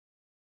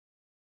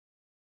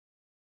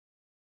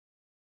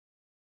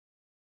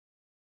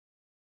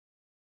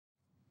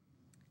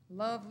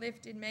Love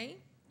lifted me.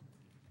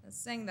 Let's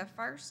sing the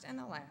first and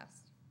the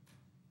last.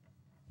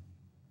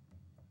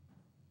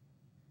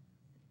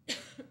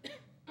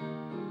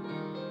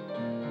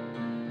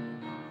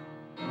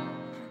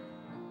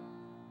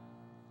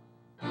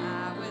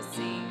 I was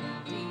sinking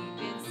deep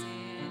in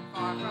sin,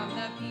 far from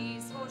the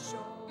peaceful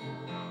shore,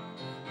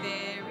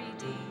 very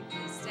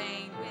deeply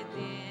stained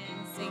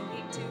within,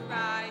 sinking to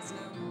rise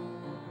no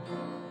more.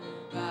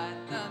 But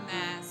the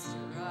master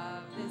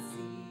of the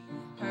sea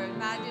heard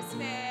my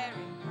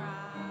despairing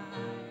cry,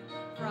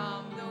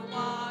 from the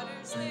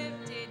waters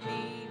lifted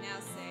me, now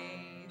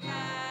safe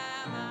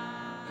am I.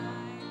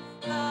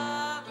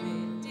 Love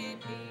lifted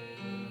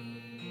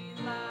me,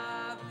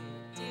 love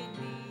lifted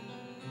me,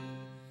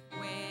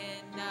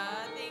 when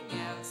nothing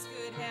else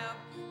could help.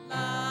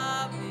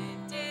 Love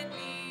lifted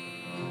me,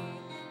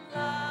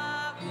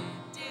 love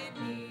lifted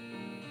me,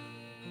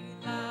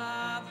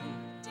 love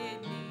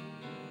lifted me,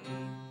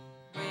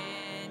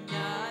 when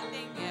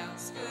nothing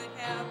else could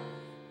help.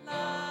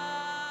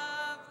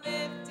 Love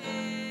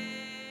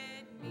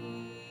lifted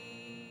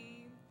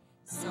me.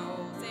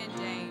 Souls in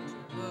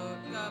danger,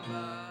 look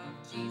above.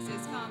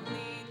 Jesus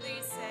completely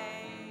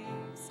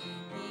saves.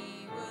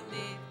 He will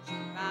lift you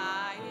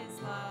by his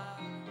love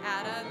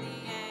out of the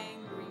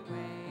angry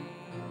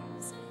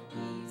waves.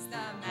 He's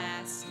the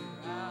master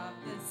of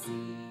the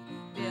sea,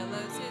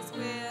 billows his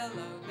will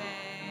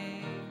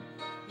obey.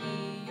 He,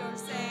 your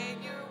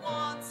Savior,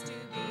 wants to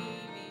be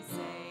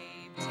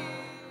saved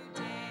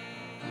today.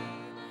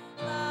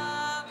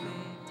 Love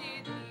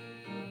lifted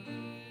me,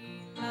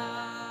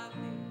 love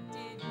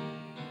lifted me,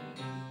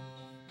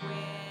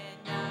 when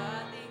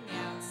nothing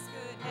else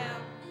could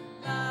help.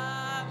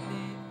 Love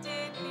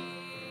lifted me,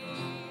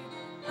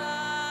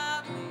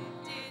 love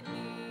lifted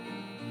me,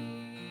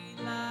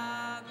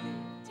 love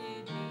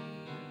lifted me,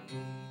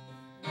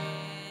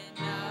 when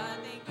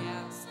nothing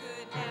else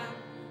could help.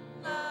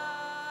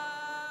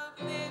 Love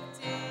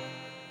lifted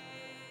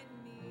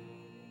me.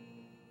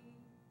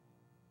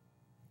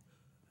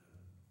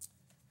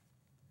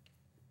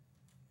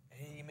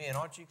 Amen.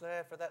 Aren't you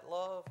glad for that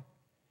love?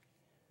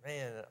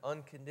 Man, an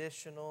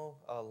unconditional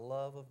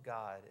love of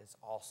God is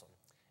awesome.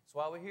 That's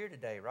why we're here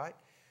today, right?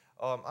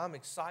 I'm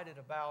excited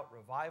about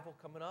revival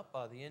coming up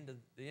the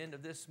end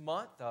of this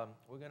month.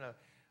 We're going to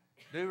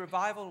do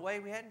revival the way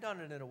we hadn't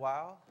done it in a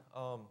while.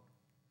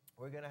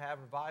 We're going to have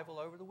revival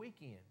over the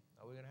weekend.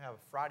 We're going to have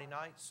a Friday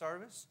night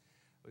service.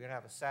 We're going to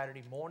have a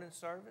Saturday morning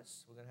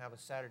service. We're going to have a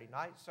Saturday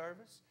night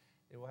service.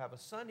 Then we'll have a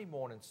Sunday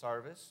morning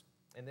service.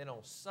 And then on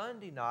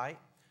Sunday night,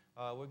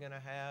 we're going to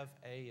have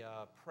a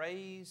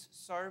praise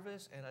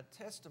service and a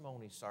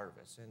testimony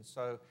service. And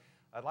so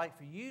I'd like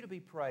for you to be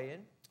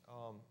praying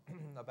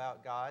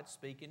about God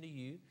speaking to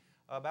you,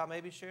 about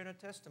maybe sharing a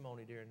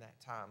testimony during that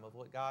time of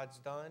what God's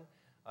done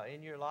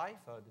in your life.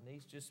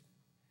 Denise just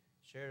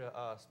shared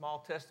a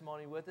small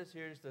testimony with us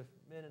here just a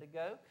minute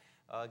ago.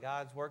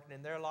 God's working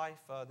in their life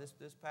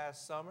this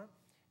past summer.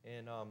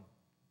 And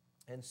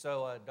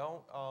so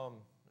don't,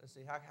 let's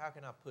see, how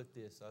can I put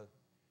this?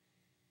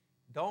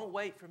 Don't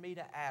wait for me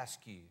to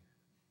ask you,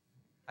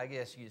 I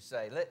guess you'd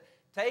say.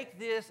 Take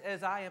this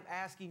as I am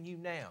asking you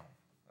now.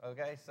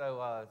 Okay,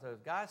 so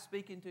if God's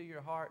speaking to your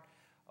heart,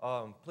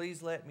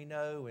 please let me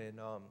know, and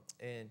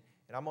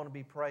I'm going to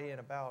be praying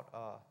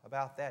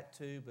about that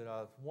too.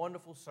 But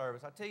wonderful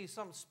service. I tell you,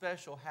 something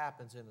special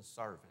happens in the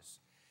service,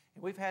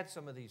 and we've had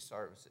some of these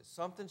services.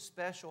 Something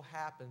special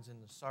happens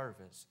in the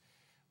service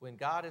when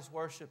God is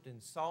worshipped in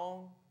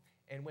song,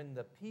 and when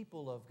the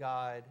people of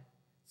God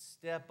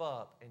step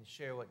up and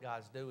share what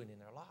God's doing in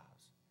their lives.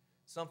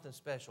 Something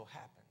special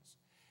happens.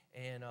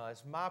 And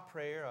it's my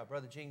prayer.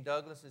 Brother Gene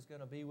Douglas is going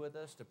to be with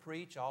us to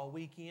preach all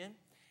weekend.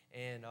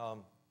 And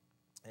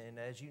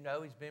as you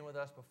know, he's been with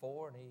us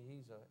before, and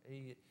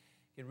he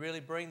can really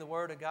bring the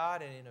Word of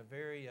God in a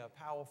very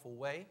powerful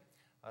way.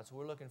 So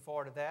we're looking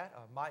forward to that.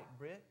 Mike,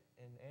 Britt,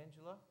 and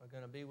Angela are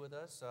going to be with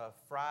us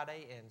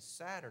Friday and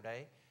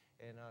Saturday.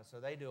 And so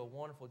they do a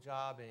wonderful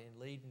job in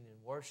leading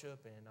in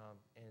worship.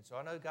 And so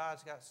I know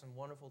God's got some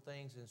wonderful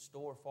things in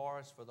store for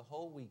us for the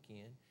whole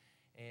weekend.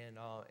 And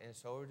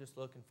so we're just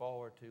looking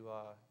forward to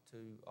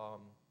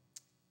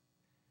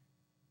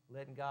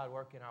letting God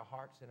work in our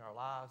hearts, in our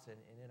lives, and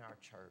in our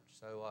church.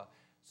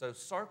 So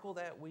circle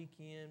that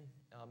weekend.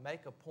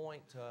 Make a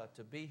point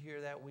to be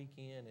here that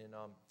weekend.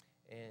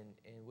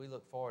 And we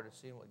look forward to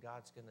seeing what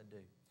God's going to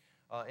do.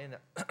 In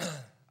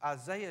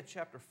Isaiah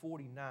chapter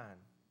 49,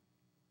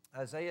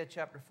 Isaiah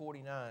chapter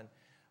 49.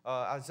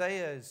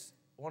 Isaiah is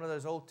one of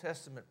those Old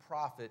Testament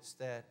prophets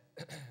that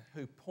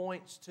who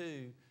points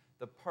to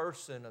the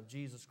person of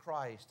Jesus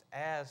Christ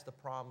as the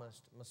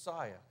promised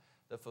Messiah,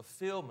 the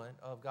fulfillment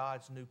of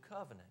God's new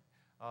covenant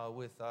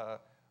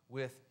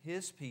with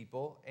His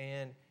people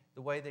and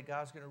the way that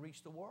God's going to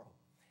reach the world.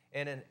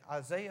 And in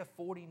Isaiah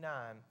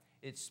 49,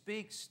 it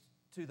speaks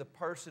to the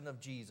person of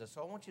Jesus.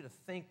 So I want you to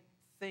think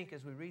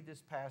as we read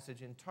this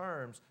passage in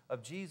terms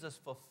of Jesus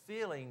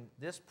fulfilling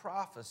this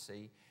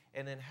prophecy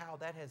and then how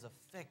that has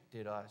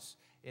affected us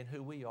in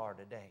who we are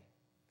today.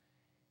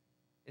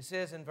 It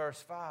says in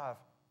verse 5,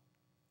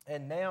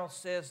 And now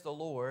says the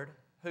Lord,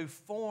 who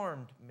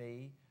formed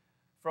me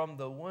from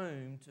the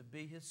womb to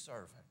be his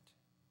servant,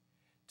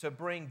 to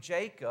bring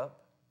Jacob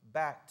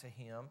back to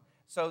him,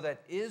 so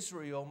that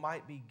Israel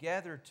might be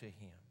gathered to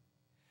him.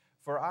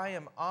 For I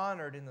am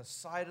honored in the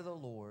sight of the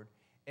Lord,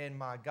 and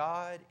my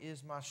God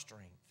is my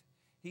strength.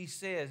 He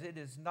says, it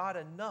is not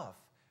enough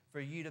for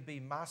you to be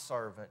my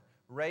servant,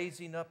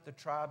 raising up the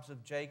tribes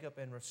of Jacob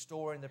and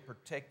restoring the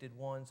protected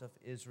ones of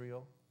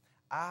Israel.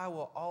 I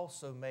will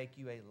also make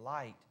you a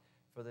light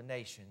for the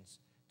nations,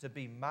 to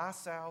be my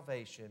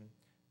salvation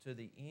to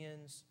the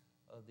ends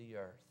of the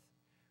earth.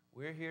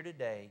 We're here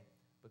today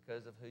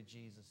because of who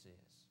Jesus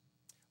is.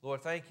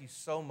 Lord, thank you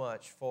so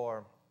much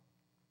for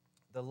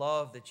the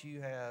love that you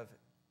have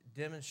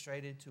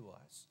demonstrated to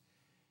us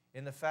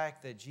in the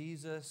fact that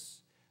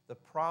Jesus, the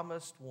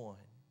promised one,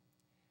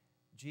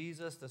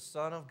 Jesus, the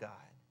Son of God,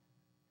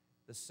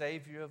 the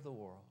Savior of the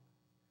world,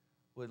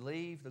 would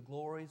leave the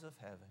glories of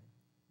heaven,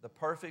 the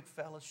perfect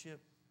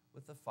fellowship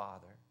with the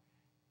Father,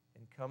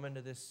 and come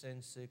into this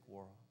sin-sick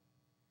world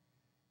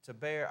to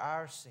bear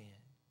our sin.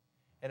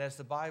 And as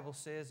the Bible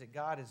says, that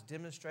God has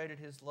demonstrated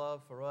his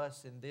love for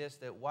us in this,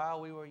 that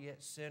while we were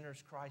yet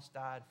sinners, Christ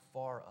died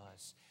for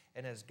us.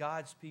 And as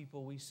God's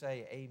people, we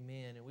say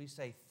amen. And we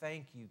say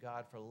thank you,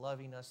 God, for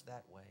loving us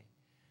that way.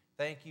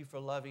 Thank you for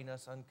loving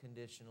us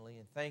unconditionally.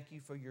 And thank you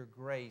for your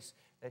grace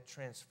that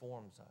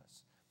transforms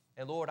us.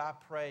 And Lord, I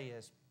pray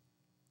as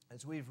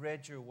we've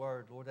read your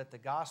word, Lord, that the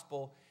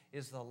gospel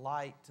is the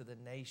light to the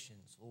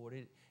nations, Lord.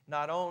 It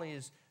not only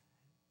is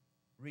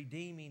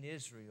redeeming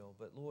Israel,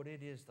 but Lord,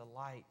 it is the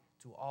light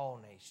to all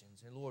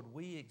nations. And Lord,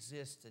 we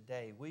exist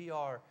today. We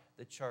are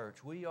the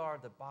church. We are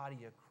the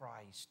body of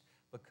Christ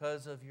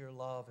because of your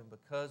love and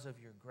because of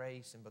your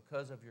grace and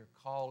because of your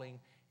calling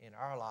in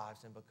our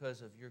lives and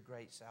because of your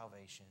great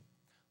salvation.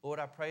 Lord,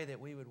 I pray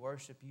that we would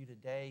worship you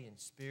today in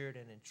spirit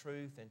and in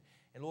truth.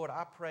 And Lord,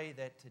 I pray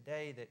that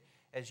today that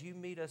as you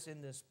meet us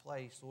in this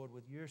place, Lord,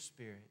 with your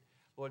spirit,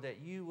 Lord, that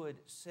you would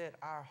set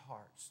our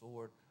hearts,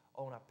 Lord,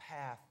 on a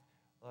path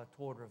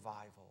toward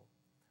revival.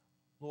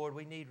 Lord,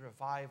 we need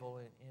revival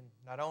in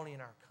not only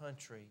in our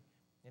country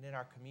and in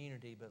our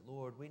community, but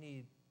Lord, we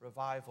need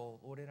revival,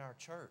 Lord, in our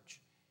church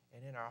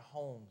and in our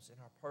homes,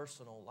 in our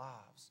personal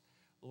lives.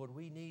 Lord,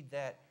 we need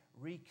that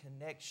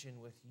reconnection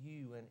with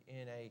you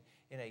in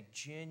a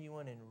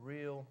genuine and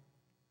real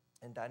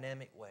and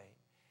dynamic way.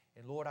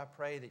 And Lord, I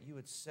pray that you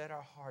would set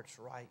our hearts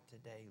right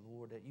today,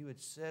 Lord, that you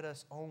would set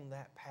us on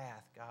that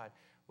path, God,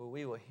 where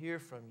we will hear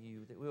from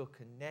you, that we will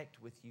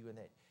connect with you, and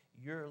that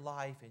your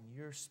life and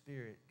your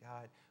spirit,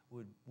 God,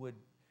 would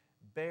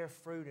bear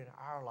fruit in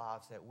our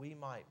lives, that we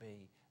might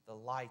be the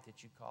light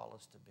that you call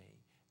us to be,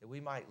 that we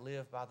might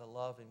live by the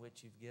love in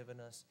which you've given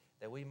us,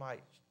 that we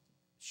might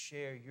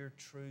share your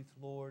truth,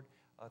 Lord,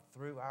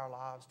 through our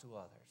lives to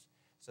others.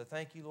 So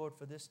thank you, Lord,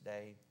 for this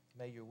day.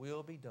 May your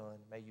will be done.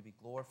 May you be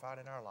glorified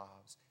in our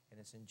lives. And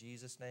it's in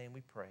Jesus' name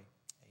we pray.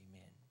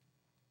 Amen.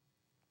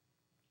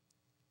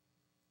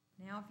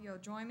 Now, if you'll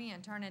join me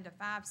and turn into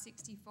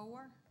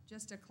 564,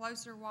 Just a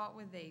Closer Walk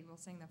with Thee. We'll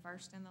sing the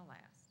first and the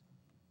last.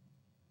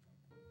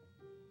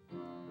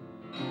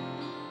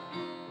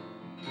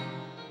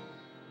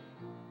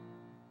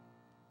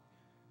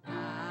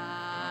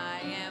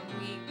 I am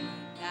weak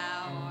when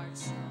thou art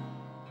strong.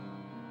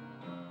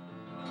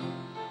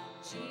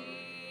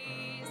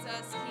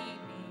 Jesus,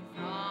 keep me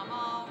from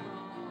all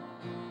wrong.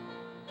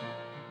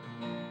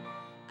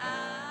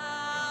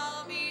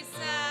 I'll be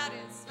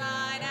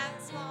satisfied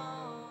as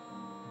long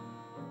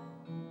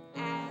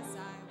as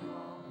I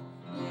walk.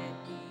 Let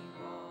me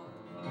walk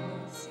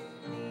close to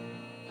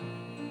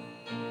thee.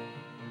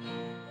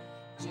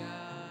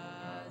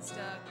 Just a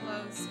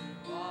closer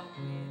walk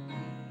with thee.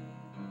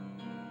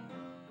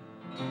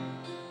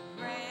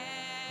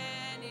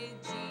 Granted,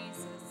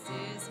 Jesus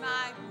is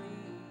my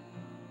plea.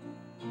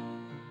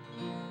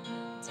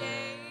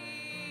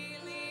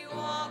 Daily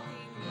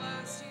walking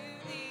close to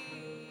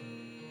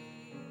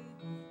thee.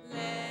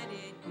 Let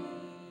it be,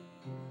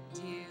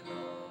 dear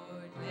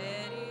Lord,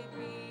 let it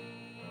be.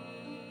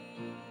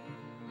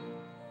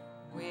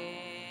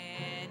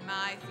 When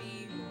my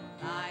feeble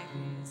life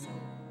is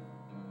o'er,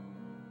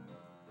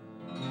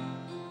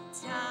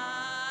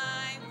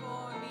 time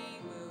for me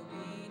will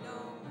be no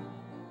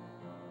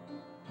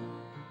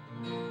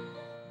more.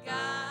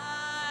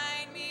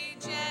 Guide me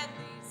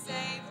gently,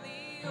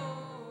 safely,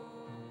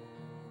 oh,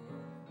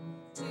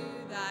 to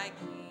thy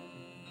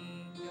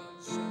kingdom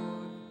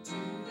shore, to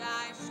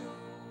thy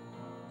shore.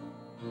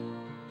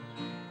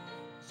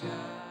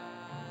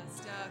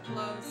 Just a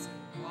closer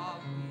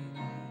walk with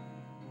thee.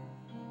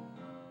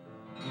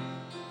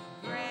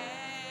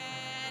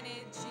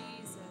 Granted,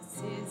 Jesus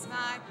is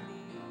my plea.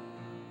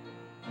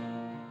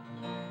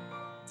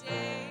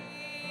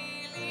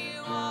 Daily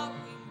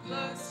walking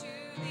close to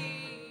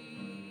thee.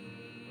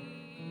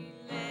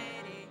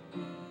 Let it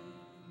be,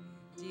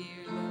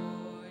 dear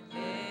Lord,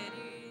 let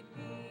it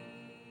be.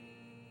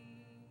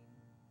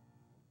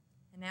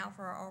 And now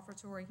for our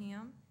offertory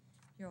hymn.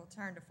 You'll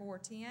turn to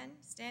 410,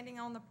 Standing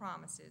on the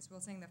Promises.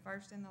 We'll sing the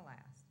first and the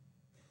last.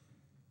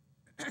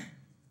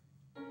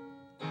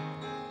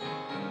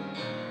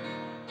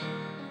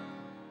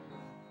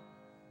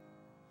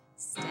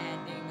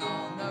 Standing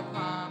on the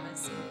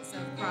promises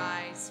of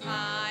Christ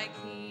my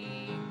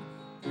King,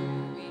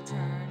 through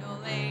eternal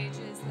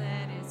ages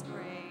let his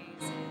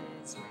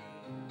praises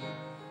ring.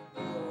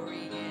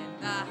 Glory in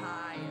the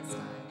highest I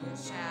will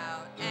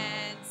shout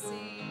and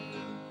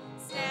sing,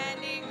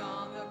 standing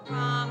on the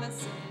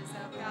promises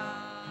of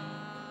God.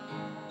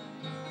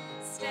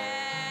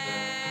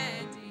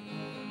 Standing,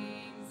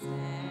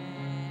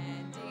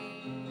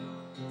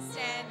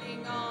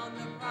 standing on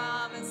the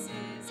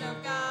promises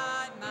of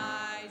God,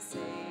 my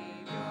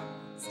Savior.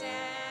 Standing,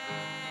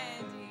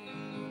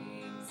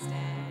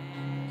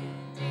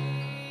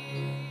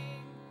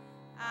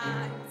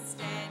 I'm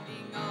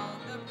standing on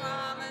the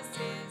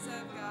promises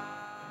of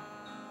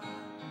God.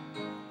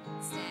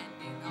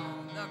 Standing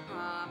on the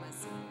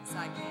promises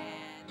I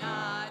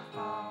cannot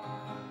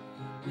fall,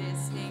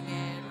 listening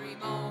every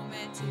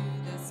moment to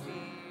the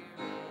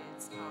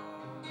Spirit's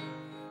call,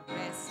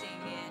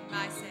 resting in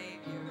my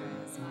Savior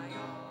as my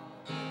all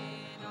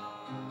in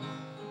all,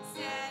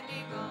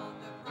 standing on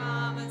the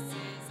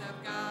promises of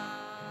God.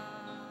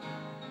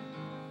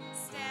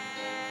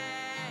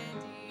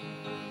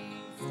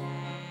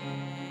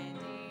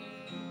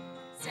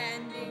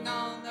 Standing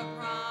on the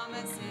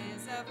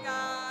promises of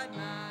God,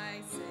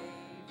 my Savior.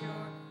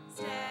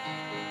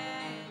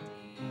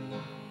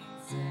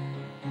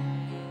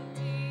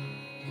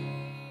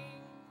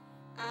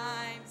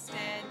 I'm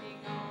standing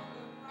on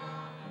the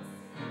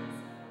promises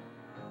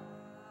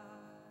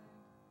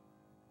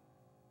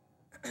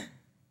of God.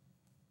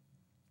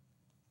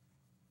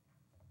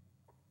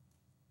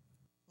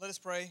 Let us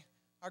pray.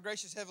 Our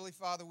gracious Heavenly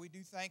Father, we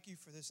do thank you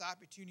for this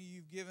opportunity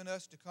you've given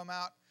us to come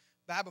out,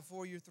 bow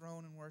before your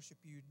throne, and worship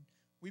you.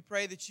 We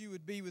pray that you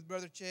would be with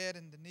Brother Chad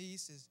and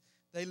Denise as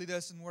they lead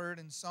us in word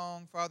and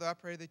song. Father, I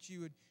pray that you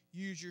would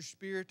use your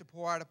Spirit to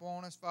pour out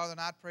upon us, Father, and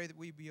I pray that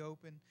we be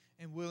open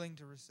and willing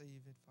to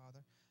receive it, Father.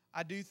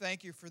 I do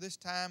thank you for this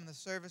time in the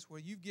service where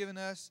you've given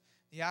us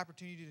the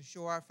opportunity to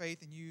show our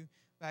faith in you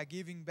by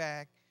giving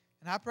back.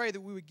 And I pray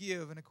that we would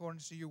give in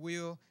accordance to your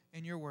will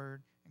and your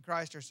word. In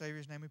Christ our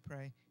Savior's name we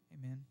pray.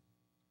 Amen.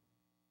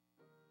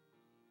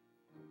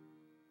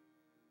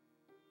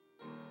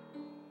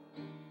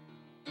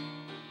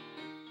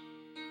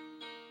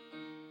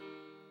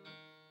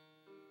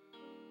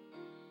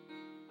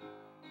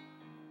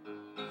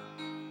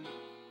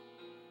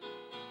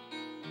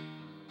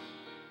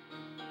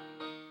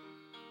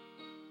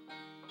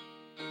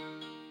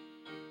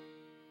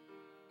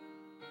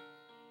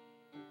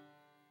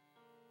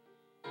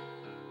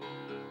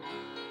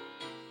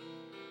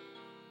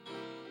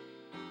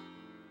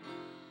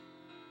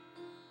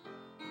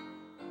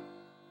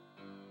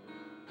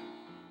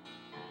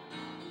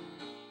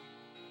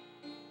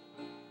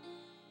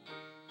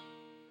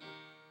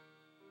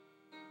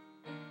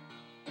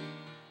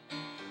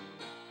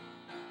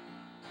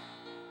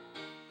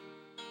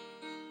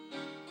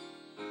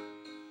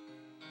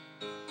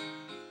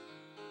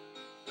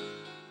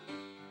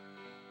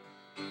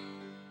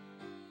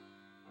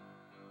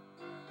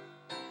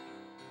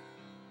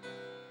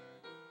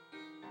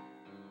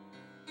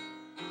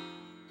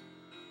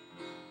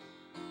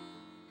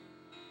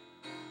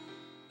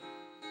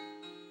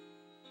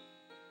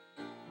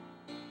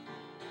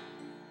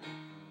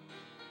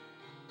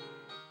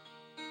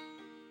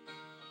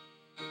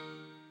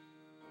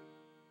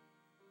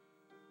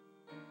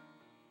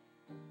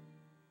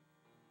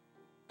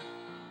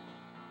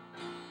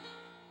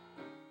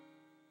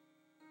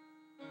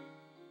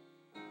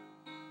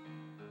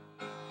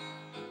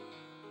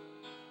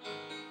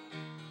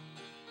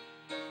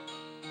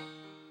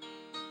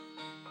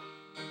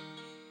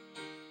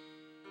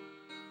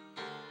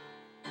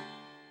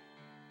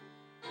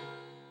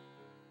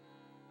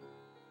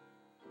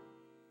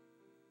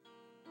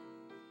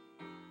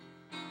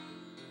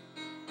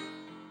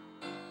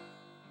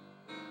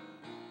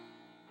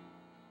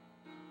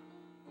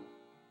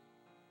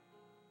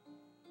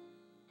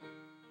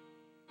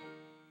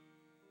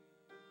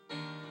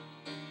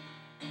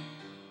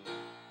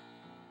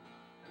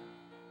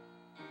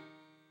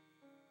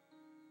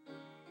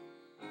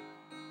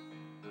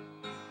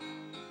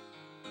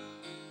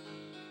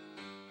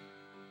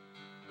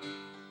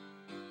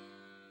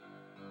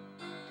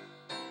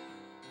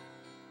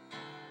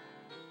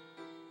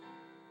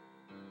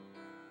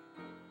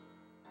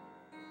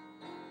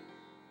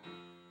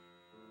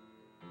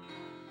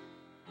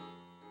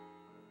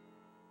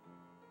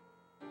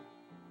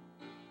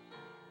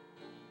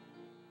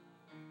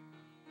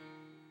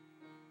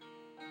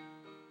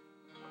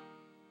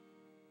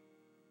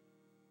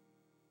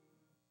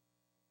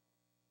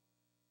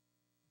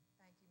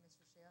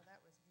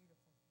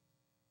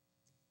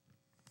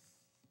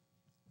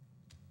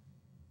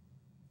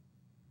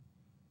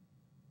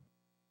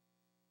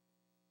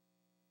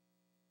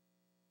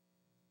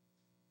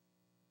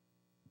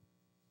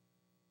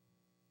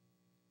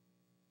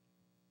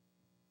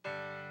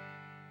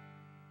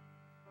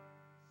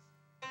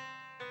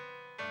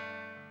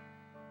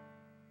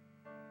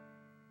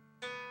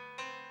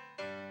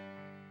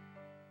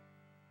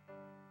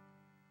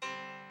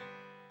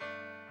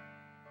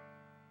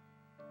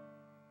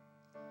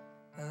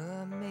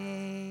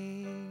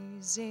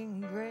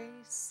 amazing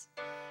grace,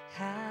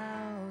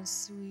 how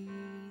sweet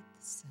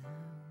the sound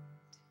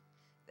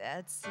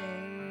that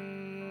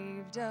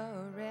saved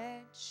a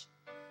wretch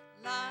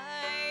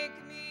like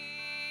me.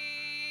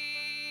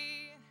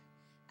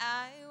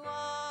 I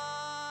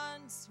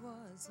once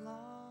was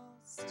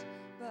lost,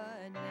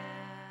 but now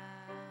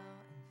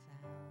am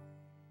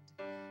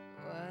found,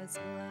 was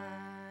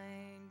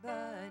blind,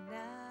 but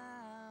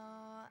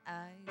now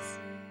I see.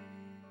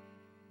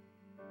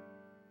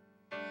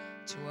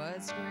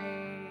 'Twas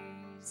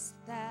grace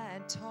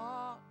that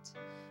taught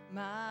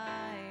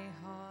my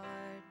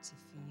heart to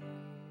fear,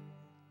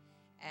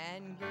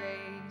 and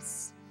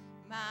grace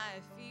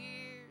my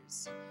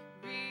fears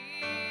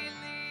relieved.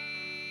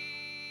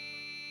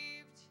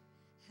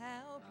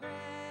 How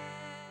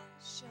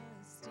precious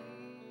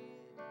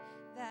did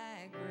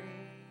that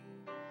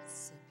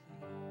grace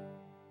appear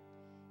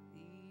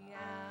the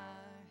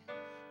hour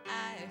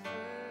I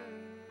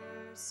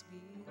first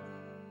believed.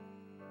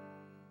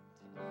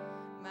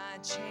 My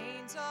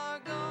chains are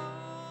gone,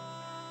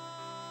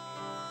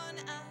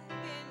 I've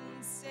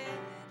been set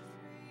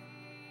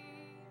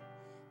free.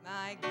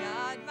 My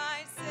God,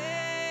 my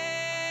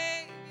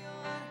Savior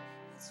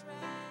has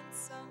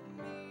ransomed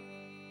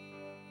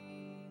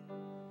me.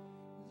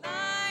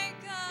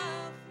 Like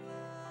a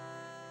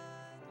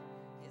flood,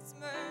 His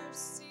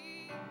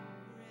mercy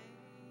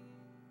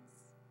reigns,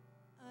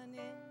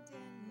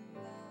 unending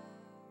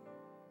love,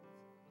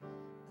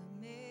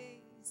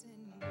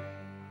 amazing grace.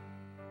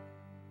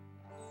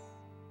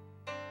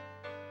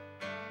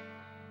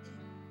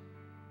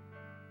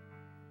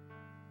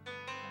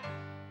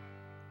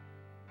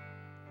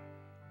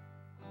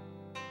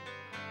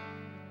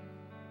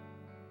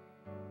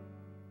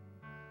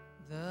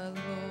 The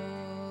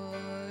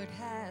Lord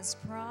has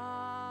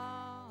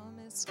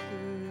promised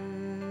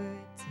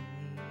good to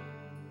me.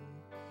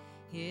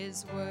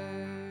 His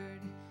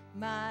word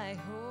my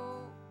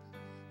hope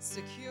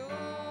secures.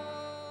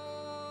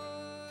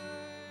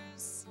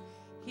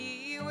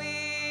 He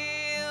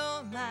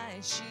will my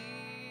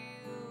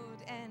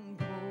shield and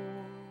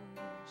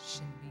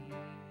portion be,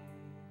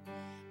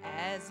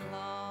 as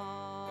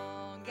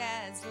long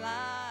as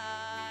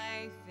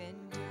life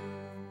endures.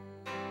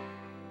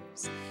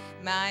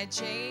 My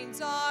chains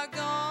are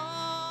gone,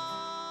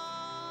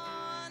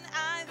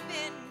 I've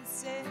been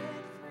set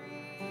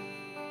free.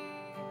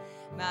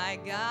 My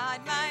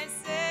God, my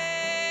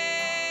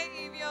Savior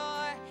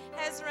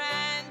has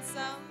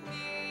ransomed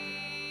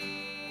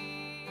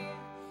me.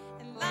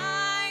 And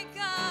like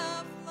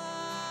a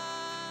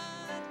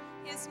flood,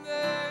 His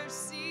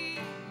mercy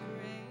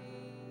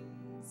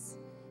reigns,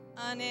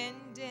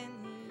 unending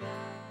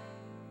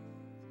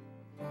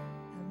love,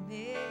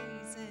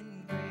 amazing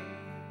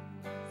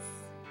grace.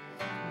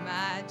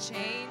 My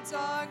chains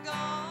are gone,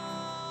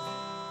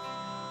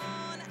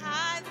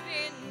 I've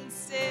been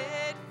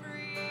set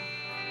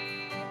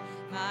free.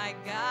 My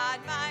God,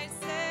 my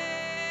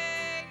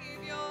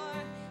Savior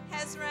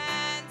has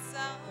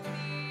ransomed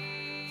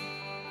me.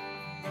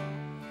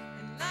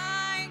 And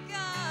like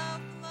a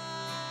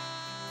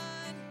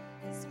flood,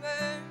 His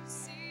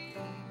mercy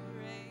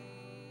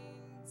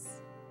reigns,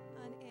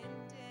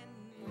 unending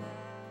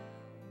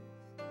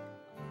love,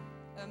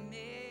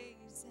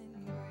 amazing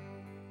grace.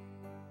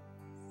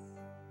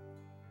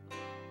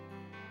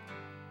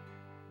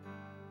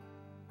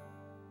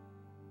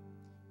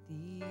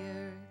 The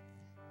earth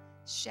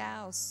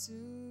shall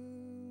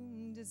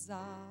soon dissolve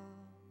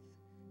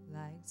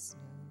like snow.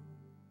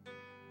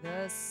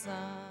 The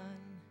sun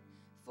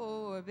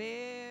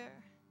forbear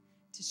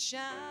to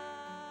shine.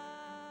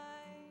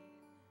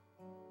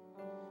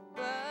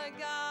 But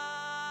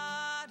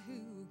God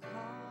who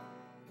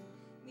called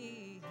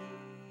me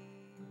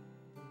here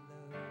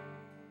below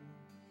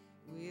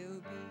will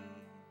be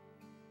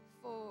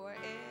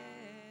forever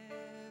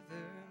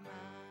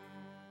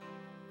mine.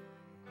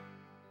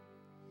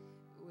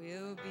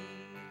 Will be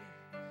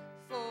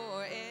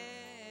forever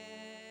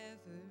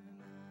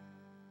mine.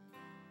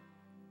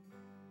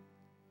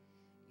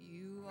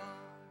 You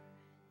are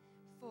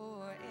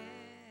forever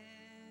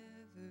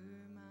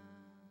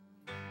mine.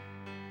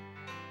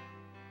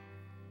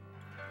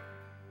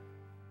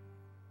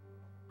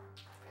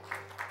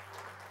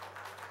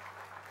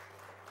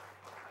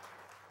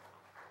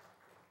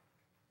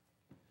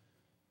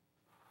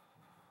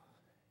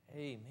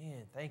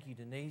 Amen. Thank you,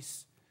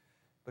 Denise.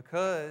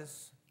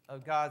 Because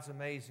of God's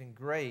amazing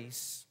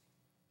grace,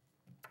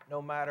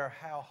 no matter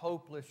how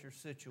hopeless your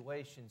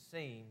situation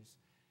seems,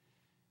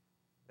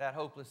 that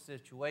hopeless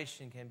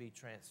situation can be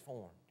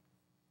transformed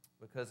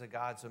because of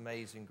God's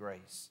amazing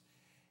grace.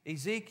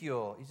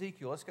 Ezekiel,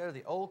 let's go to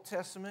the Old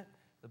Testament,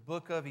 the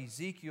book of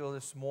Ezekiel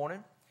this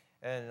morning,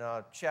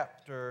 and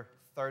chapter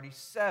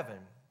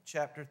 37.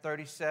 Chapter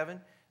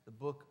 37, the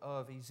book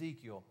of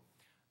Ezekiel.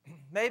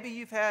 Maybe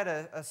you've had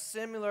a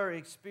similar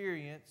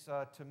experience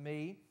to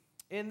me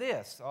in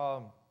this.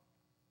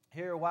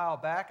 Here a while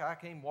back, I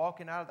came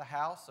walking out of the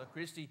house.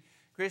 Christy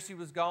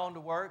was gone to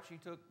work. She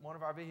took one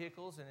of our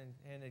vehicles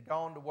and had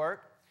gone to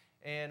work.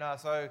 And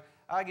so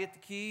I get the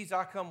keys.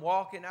 I come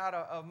walking out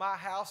of my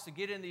house to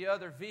get in the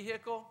other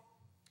vehicle.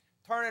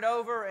 turn it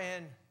over,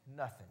 and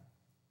nothing.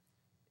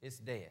 It's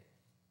dead.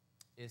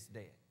 It's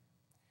dead.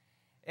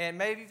 And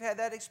maybe you've had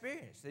that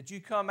experience, that you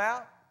come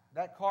out,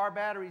 that car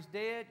battery's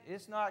dead,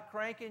 it's not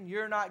cranking,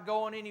 you're not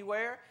going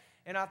anywhere.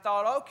 And I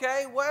thought,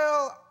 okay,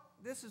 well,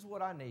 this is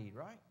what I need,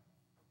 right?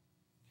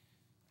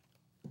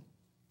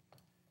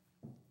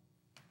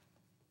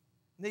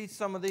 Need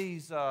some of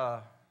these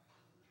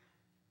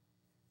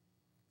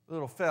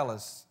little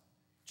fellas,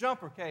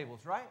 jumper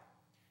cables, right?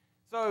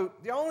 So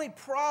the only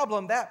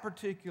problem that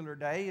particular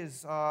day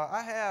is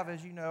I have,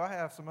 as you know, I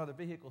have some other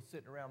vehicles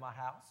sitting around my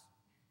house.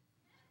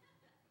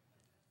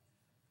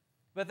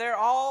 But they're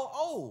all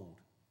old.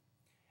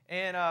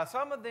 And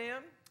some of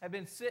them have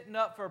been sitting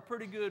up for a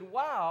pretty good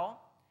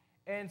while,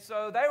 and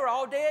so they were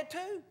all dead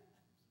too.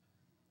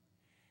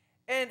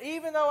 And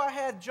even though I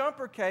had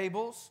jumper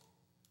cables,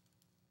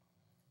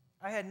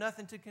 I had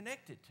nothing to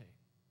connect it to.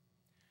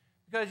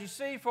 Because you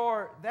see,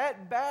 for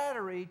that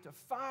battery to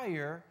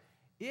fire,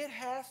 it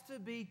has to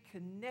be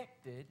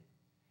connected.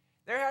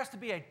 There has to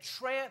be a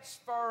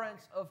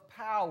transference of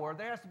power.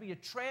 There has to be a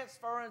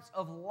transference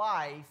of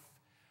life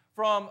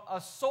from a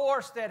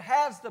source that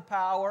has the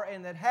power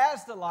and that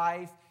has the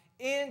life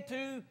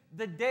into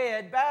the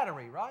dead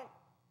battery, right?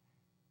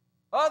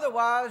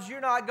 Otherwise, you're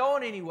not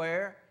going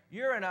anywhere.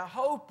 You're in a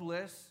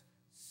hopeless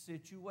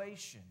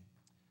situation.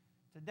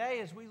 Today,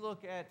 as we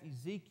look at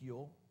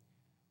Ezekiel,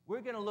 we're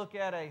going to look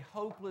at a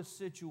hopeless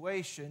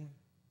situation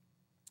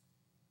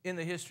in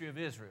the history of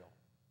Israel.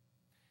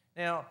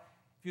 Now,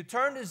 if you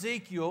turn to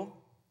Ezekiel,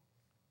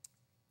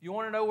 you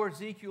want to know where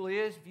Ezekiel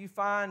is? If you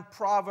find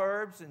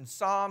Proverbs and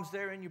Psalms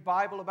there in your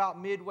Bible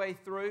about midway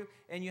through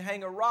and you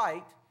hang a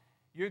right,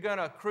 you're going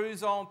to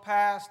cruise on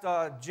past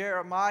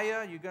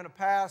Jeremiah, you're going to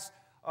pass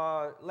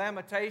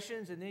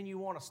Lamentations, and then you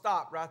want to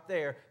stop right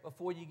there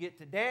before you get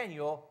to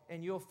Daniel,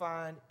 and you'll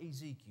find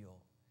Ezekiel.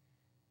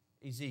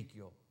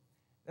 Ezekiel.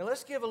 Now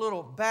let's give a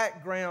little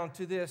background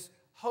to this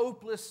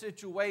hopeless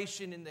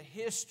situation in the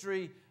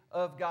history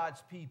of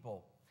God's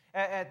people.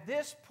 At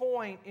this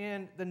point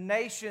in the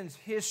nation's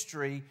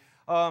history,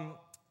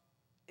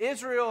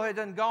 Israel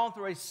had gone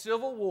through a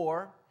civil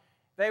war.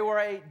 They were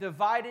a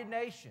divided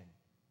nation.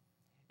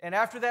 And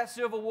after that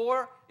civil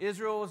war,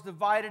 Israel was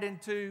divided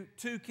into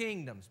two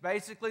kingdoms.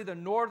 Basically, the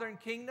northern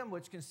kingdom,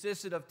 which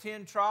consisted of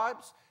 10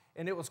 tribes,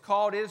 and it was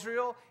called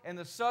Israel, and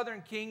the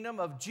southern kingdom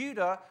of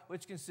Judah,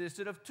 which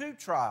consisted of 2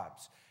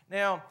 tribes.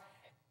 Now,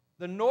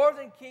 the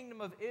northern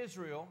kingdom of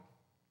Israel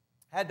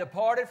had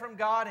departed from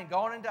God and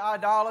gone into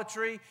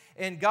idolatry,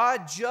 and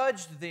God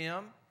judged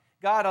them.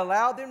 God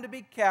allowed them to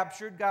be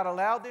captured. God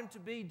allowed them to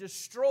be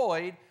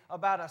destroyed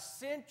about a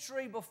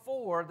century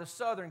before the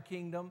southern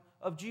kingdom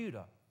of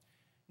Judah.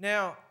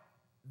 Now,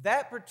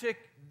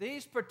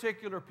 these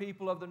particular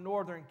people of the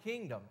northern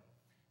kingdom,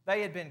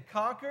 they had been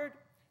conquered.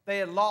 They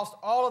had lost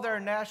all of their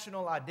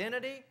national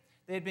identity.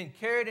 They had been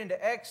carried into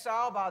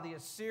exile by the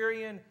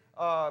Assyrian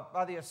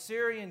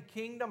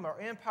kingdom or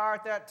empire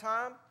at that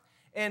time.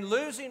 And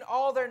losing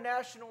all their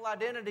national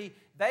identity,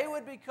 they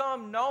would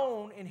become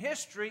known in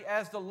history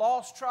as the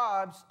lost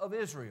tribes of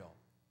Israel.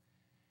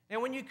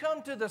 And when you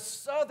come to the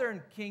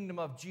southern kingdom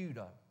of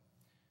Judah,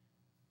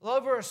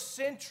 over a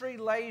century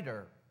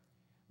later,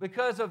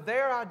 because of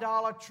their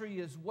idolatry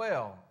as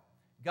well,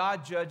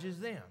 God judges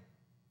them.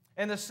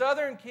 And the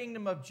southern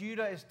kingdom of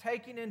Judah is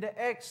taken into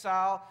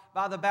exile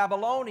by the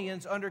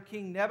Babylonians under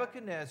King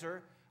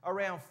Nebuchadnezzar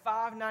around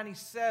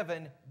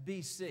 597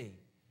 BC.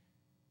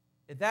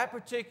 At that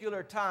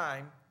particular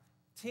time,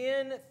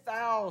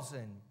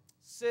 10,000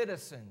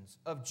 citizens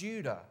of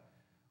Judah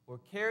were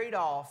carried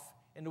off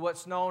into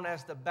what's known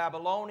as the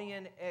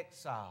Babylonian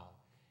exile.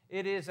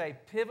 It is a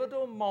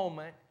pivotal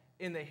moment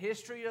in the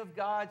history of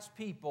God's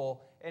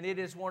people, and it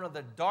is one of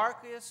the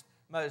darkest,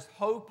 most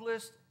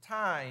hopeless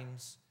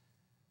times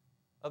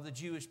of the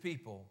Jewish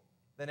people,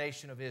 the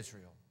nation of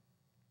Israel.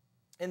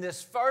 In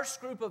this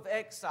first group of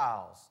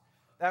exiles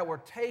that were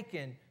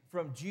taken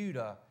from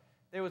Judah,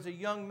 there was a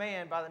young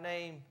man by the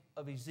name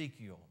of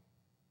Ezekiel.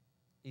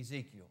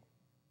 Ezekiel.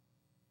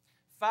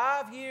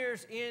 5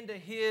 years into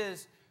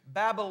his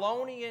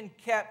Babylonian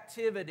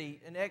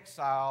captivity and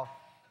exile,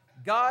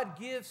 God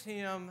gives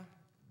him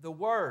the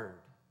Word.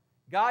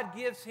 God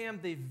gives him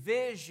the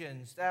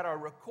visions that are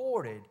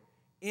recorded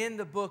in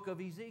the book of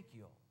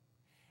Ezekiel.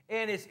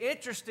 And it's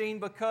interesting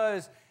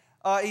because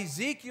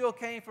Ezekiel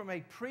came from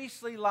a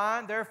priestly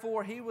line,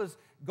 therefore he was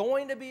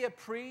going to be a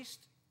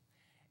priest.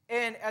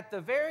 And at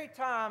the very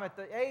time, at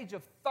the age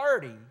of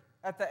 30,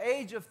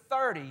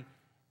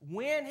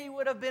 when he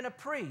would have been a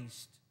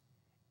priest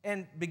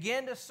and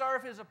began to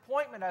serve his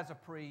appointment as a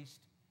priest,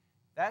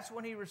 that's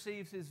when he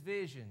receives his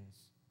visions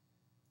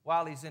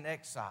while he's in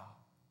exile.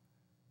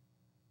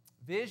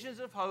 Visions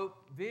of hope,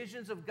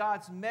 visions of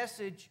God's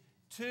message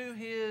to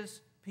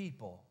his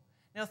people.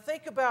 Now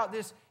think about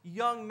this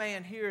young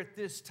man here at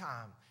this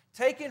time,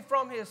 taken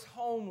from his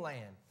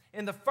homeland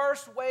in the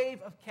first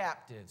wave of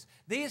captives.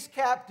 These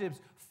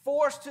captives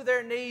forced to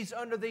their knees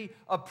under the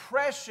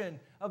oppression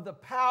of the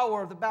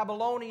power of the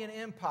Babylonian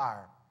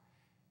Empire.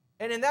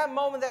 And in that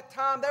moment, that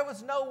time, there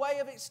was no way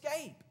of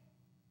escape.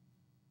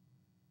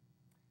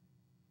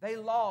 they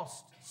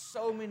lost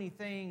so many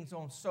things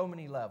on so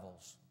many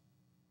levels.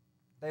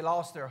 They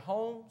lost their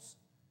homes.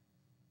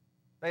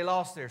 They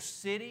lost their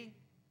city,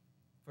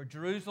 for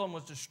Jerusalem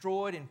was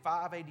destroyed in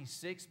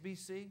 586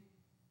 BC.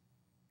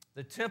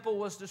 The temple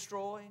was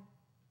destroyed.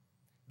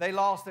 They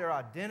lost their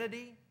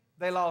identity.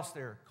 They lost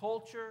their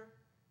culture.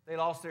 They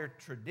lost their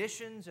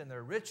traditions and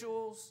their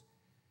rituals.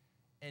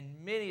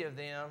 And many of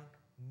them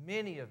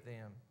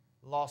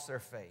lost their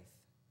faith.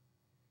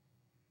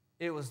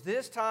 It was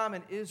this time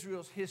in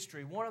Israel's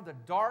history, one of the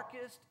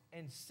darkest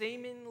and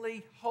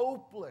seemingly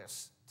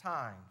hopeless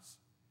times.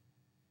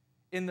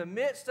 In the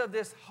midst of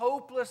this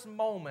hopeless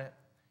moment,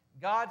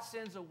 God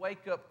sends a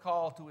wake-up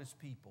call to His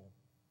people,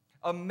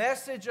 a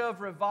message of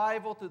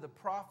revival through the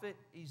prophet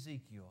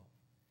Ezekiel.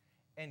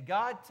 And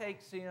God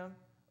takes him,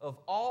 of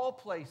all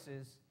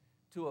places,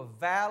 to a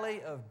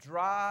valley of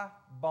dry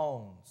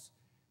bones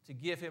to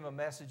give him a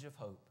message of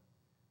hope.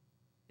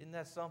 Isn't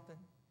that something?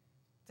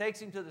 Takes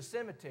him to the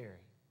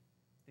cemetery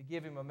to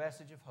give him a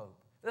message of hope.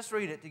 Let's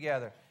read it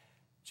together.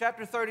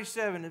 Chapter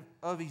 37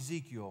 of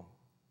Ezekiel.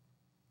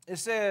 It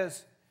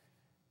says,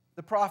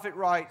 the prophet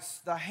writes,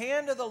 "The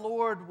hand of the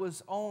Lord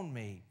was on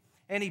me,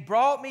 and He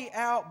brought me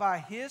out by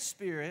His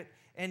Spirit,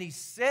 and He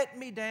set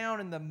me down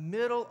in the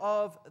middle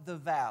of the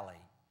valley."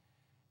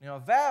 Now, a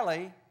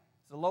valley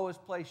is the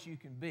lowest place you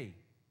can be,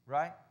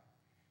 right?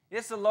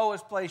 It's the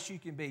lowest place you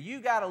can be. You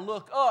got to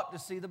look up to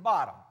see the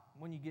bottom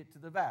when you get to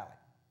the valley,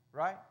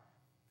 right?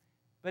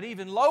 But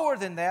even lower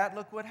than that,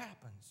 look what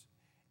happens.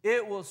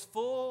 It was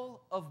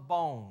full of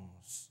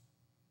bones.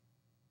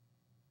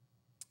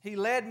 He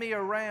led me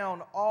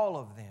around all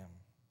of them.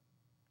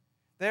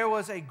 There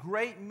was a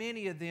great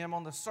many of them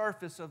on the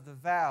surface of the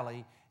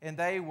valley, and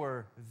they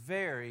were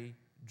very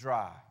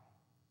dry.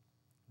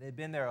 They'd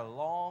been there a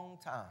long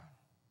time.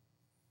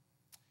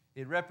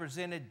 It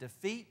represented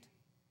defeat.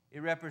 It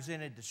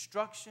represented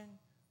destruction.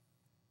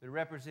 It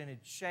represented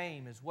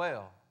shame as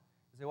well,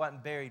 because they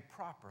weren't buried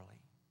properly.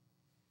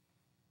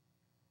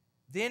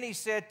 Then He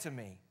said to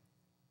me,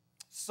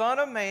 "Son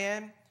of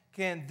man,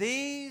 can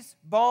these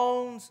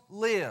bones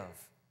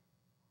live?"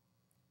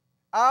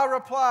 I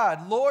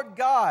replied, "Lord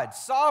God,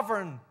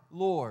 sovereign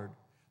Lord,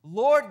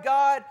 Lord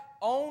God,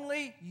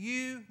 only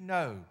You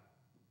know."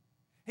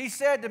 He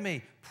said to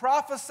me,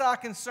 "Prophesy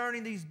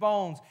concerning these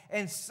bones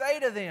and say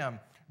to them,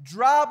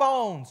 dry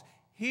bones,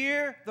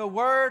 hear the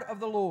word of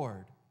the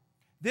Lord.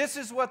 This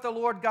is what the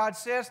Lord God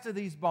says to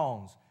these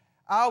bones.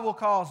 I will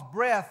cause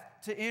breath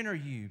to enter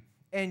you,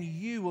 and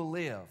you will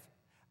live.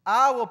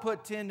 I will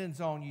put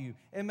tendons on you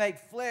and make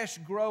flesh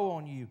grow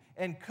on you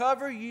and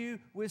cover you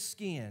with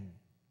skin.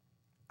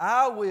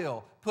 I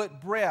will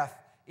put breath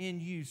in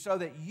you so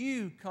that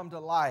you come to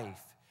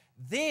life.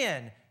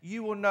 Then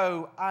you will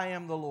know I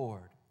am the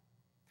Lord."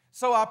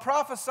 So I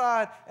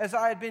prophesied as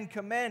I had been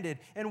commanded,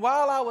 and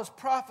while I was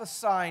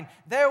prophesying,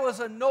 there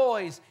was a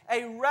noise,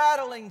 a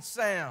rattling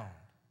sound,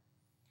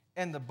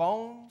 and the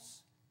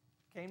bones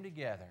came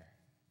together.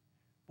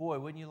 Boy,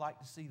 wouldn't you like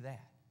to see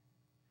that?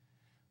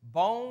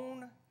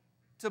 Bone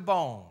to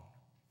bone.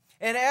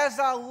 And as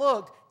I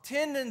looked,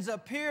 tendons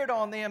appeared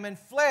on them, and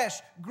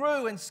flesh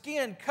grew, and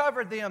skin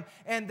covered them,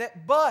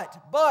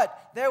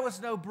 but there was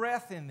no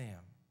breath in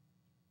them.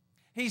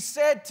 He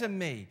said to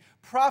me,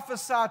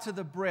 "Prophesy to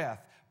the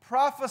breath.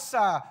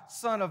 Prophesy,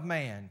 Son of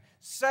man.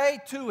 Say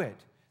to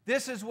it,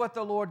 this is what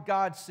the Lord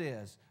God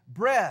says.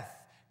 Breath,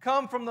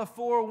 come from the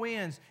four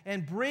winds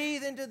and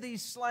breathe into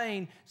these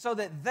slain so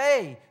that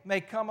they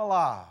may come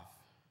alive."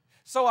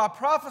 So I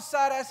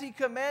prophesied as He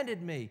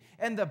commanded me,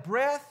 and the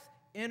breath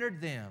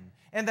entered them,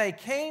 and they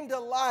came to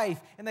life,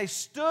 and they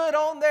stood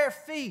on their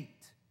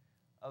feet,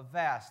 a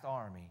vast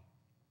army.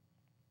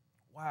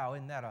 Wow,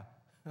 isn't that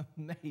an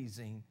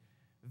amazing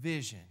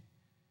vision?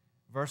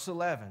 Verse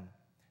 11,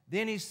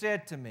 then He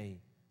said to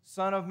me,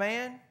 "Son of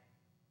man,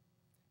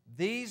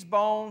 these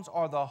bones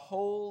are the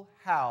whole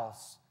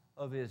house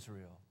of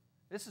Israel."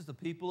 This is the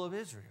people of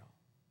Israel.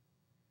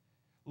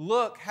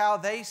 "Look how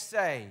they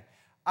say,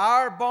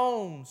 our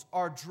bones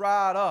are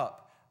dried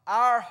up.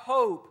 Our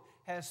hope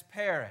has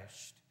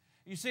perished."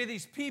 You see,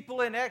 these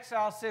people in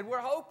exile said, we're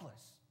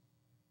hopeless.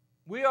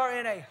 We are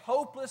in a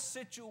hopeless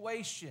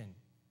situation.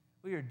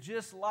 We are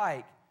just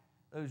like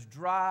those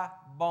dry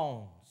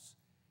bones.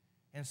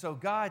 And so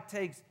God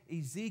takes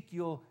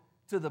Ezekiel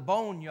to the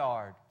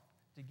boneyard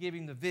to give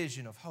him the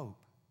vision of hope.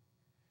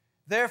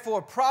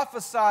 "Therefore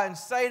prophesy and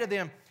say to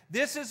them,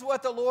 this is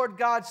what the Lord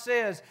God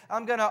says.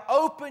 I'm going to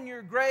open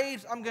your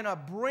graves. I'm going to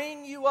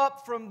bring you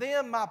up from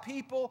them, my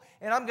people,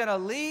 and I'm going to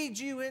lead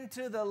you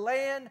into the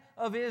land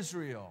of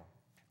Israel."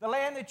 The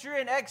land that you're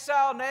in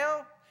exile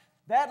now,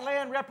 that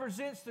land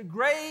represents the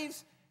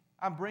graves.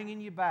 I'm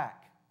bringing you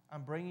back.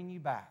 I'm bringing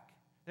you back.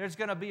 There's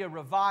going to be a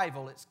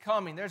revival. It's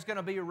coming. There's going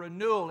to be a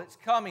renewal. It's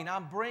coming.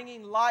 I'm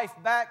bringing life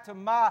back to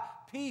my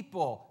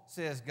people,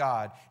 says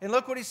God. And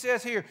look what He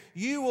says here.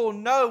 You will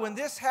know when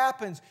this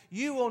happens,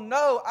 you will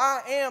know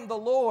I am the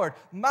Lord,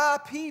 my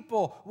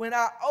people, when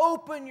I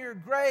open your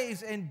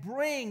graves and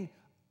bring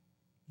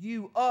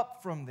you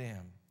up from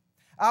them.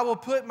 I will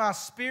put my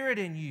Spirit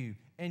in you,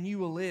 and you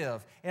will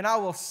live, and I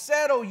will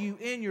settle you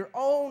in your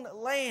own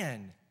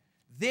land.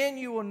 Then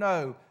you will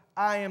know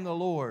I am the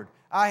Lord.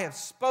 I have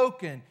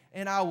spoken,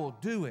 and I will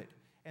do it.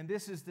 And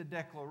this is the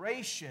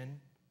declaration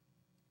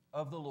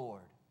of the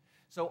Lord.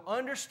 So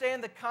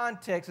understand the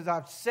context as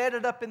I've set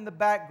it up in the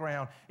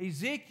background.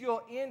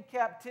 Ezekiel in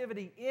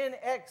captivity, in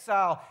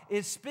exile,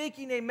 is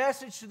speaking a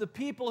message to the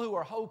people who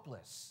are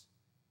hopeless.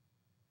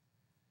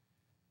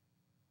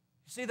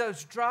 You see,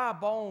 those dry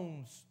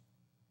bones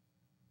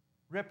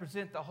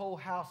represent the whole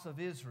house of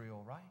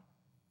Israel, right?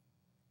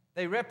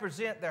 They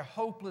represent their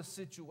hopeless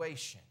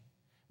situation.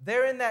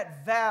 They're in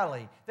that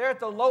valley. They're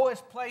at the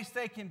lowest place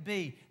they can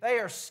be. They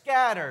are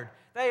scattered.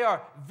 They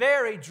are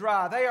very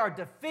dry. They are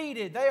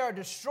defeated. They are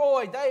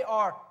destroyed. They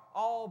are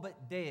all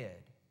but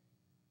dead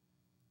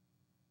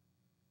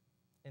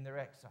in their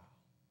exile.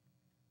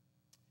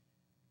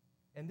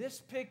 And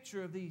this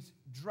picture of these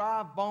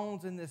dry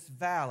bones in this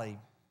valley,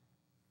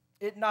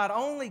 it not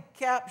only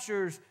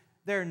captures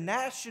their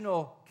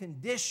national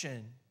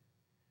condition,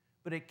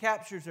 but it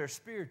captures their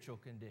spiritual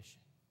condition.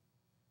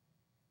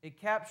 It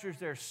captures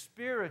their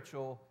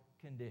spiritual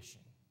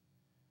condition.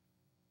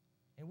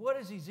 And what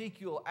does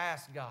Ezekiel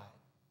ask God?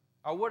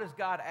 Or what does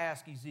God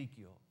ask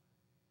Ezekiel?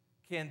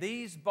 Can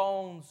these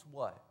bones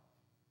what?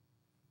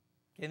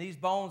 Can these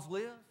bones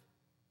live?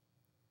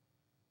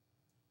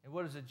 And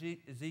what does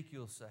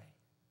Ezekiel say?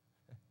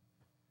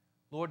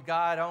 Lord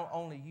God,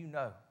 only you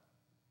know.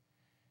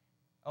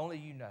 Only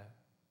you know.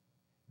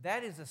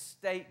 That is a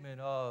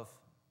statement of,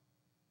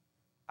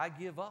 I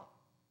give up.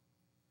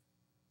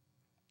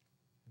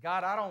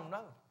 God, I don't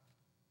know.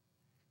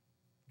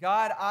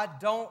 God, I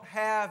don't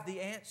have the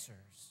answers.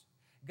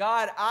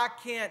 God, I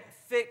can't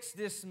fix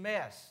this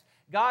mess.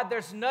 God,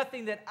 there's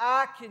nothing that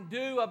I can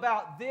do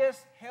about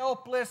this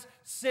helpless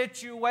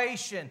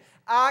situation.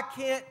 I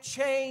can't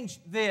change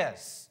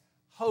this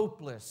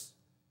hopeless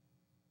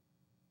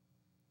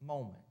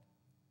moment.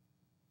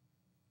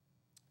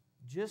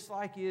 Just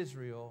like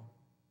Israel,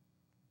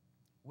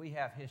 we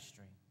have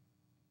history.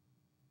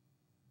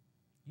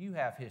 You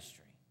have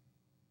history.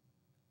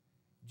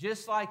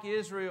 Just like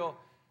Israel,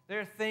 there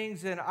are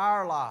things in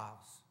our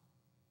lives,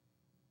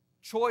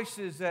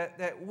 choices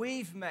that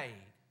we've made,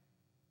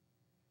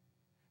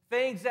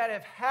 things that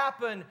have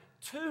happened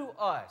to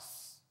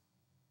us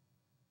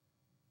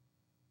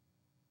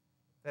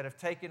that have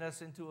taken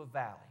us into a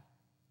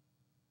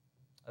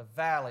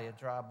valley of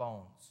dry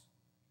bones.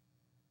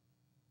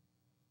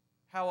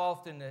 How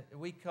often do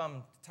we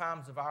come to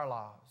times of our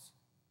lives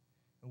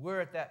and we're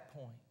at that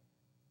point?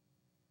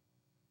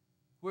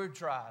 We're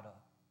dried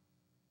up.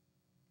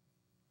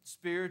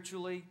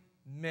 Spiritually,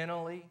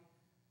 mentally,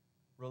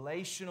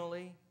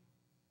 relationally.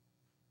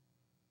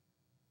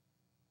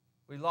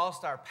 We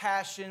lost our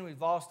passion, we've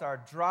lost our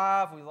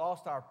drive, we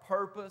lost our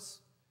purpose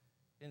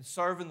in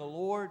serving the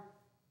Lord.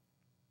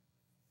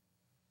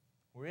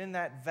 We're in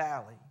that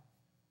valley.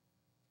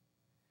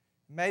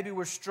 Maybe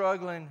we're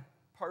struggling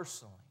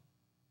personally.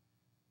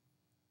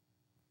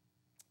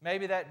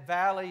 Maybe that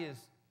valley is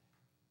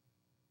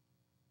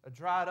a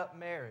dried up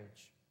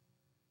marriage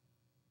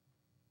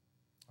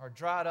or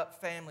dried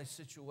up family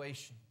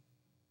situation.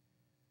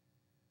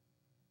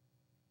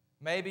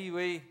 Maybe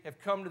we have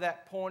come to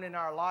that point in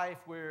our life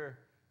where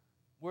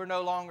we're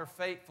no longer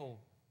faithful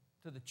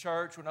to the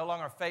church, we're no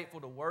longer faithful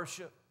to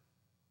worship.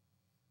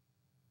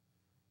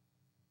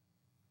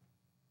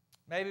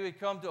 Maybe we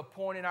come to a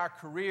point in our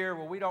career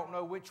where we don't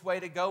know which way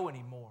to go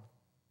anymore.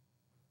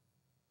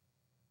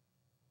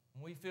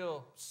 And we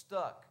feel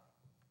stuck,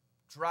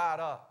 dried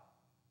up,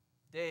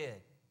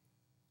 dead.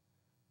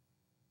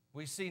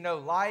 We see no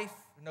life,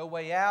 no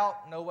way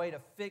out, no way to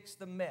fix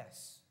the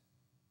mess.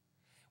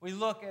 We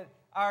look at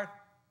our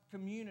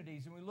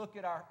communities and we look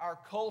at our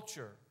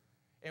culture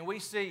and we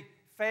see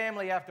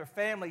family after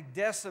family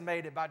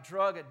decimated by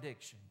drug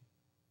addiction.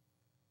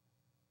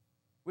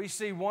 We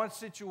see one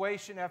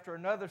situation after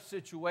another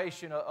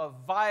situation of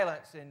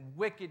violence and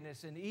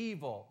wickedness and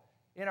evil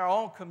in our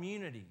own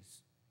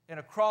communities and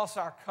across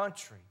our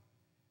country.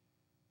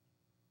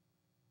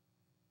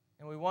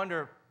 And we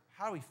wonder,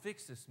 how do we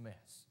fix this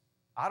mess?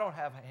 I don't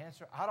have an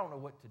answer. I don't know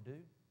what to do.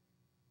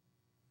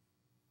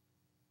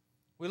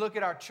 We look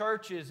at our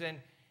churches, and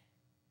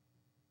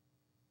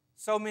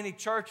so many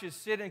churches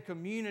sit in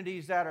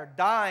communities that are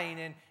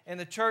dying, and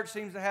the church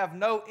seems to have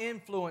no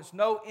influence,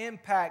 no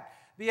impact,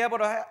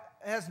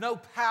 has no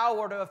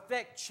power to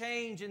affect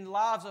change in the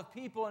lives of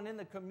people and in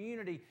the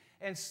community.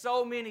 And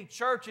so many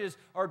churches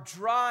are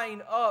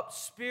drying up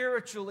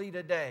spiritually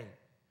today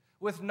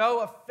with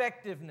no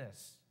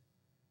effectiveness,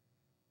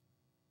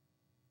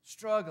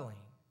 struggling.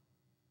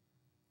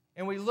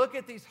 And we look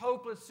at these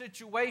hopeless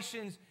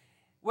situations,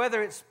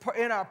 whether it's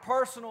in our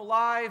personal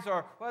lives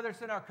or whether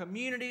it's in our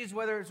communities,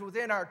 whether it's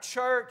within our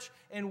church,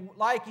 and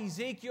like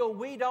Ezekiel,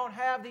 we don't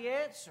have the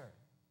answer.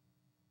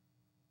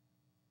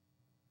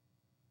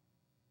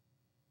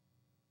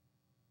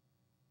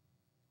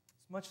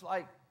 It's much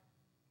like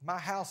my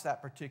house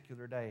that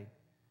particular day.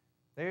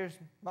 There's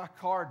my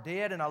car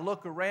dead, and I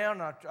look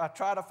around, and I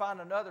try to find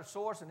another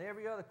source, and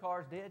every other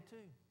car is dead too.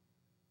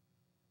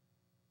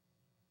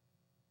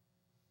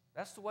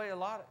 That's the way a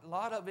lot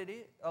of it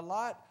is. A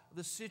lot of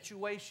the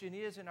situation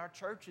is in our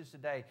churches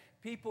today.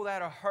 People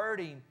that are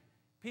hurting,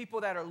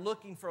 people that are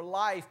looking for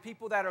life,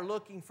 people that are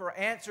looking for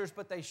answers,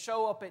 but they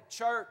show up at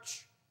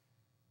church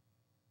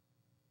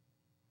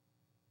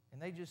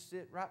and they just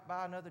sit right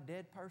by another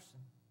dead person.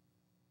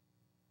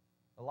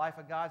 The life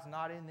of God's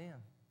not in them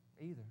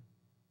either.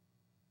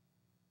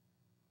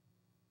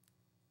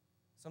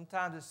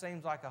 Sometimes it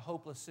seems like a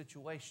hopeless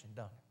situation,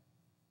 doesn't it?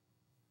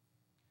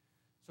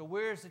 So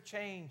where does the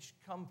change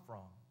come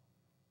from?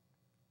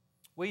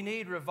 We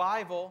need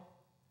revival.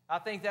 I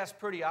think that's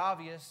pretty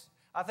obvious.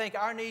 I think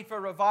our need for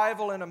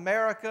revival in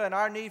America, and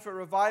our need for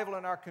revival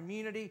in our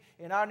community,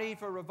 and our need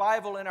for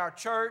revival in our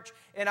church,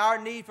 and our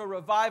need for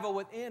revival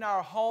within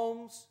our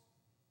homes,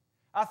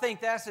 I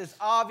think that's as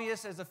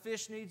obvious as a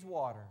fish needs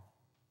water.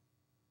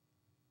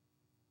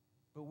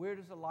 But where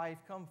does the life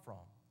come from?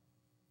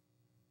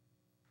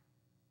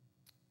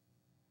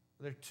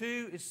 There are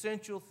two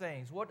essential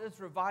things. What does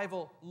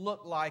revival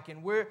look like,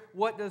 and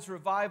what does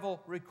revival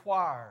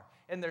require?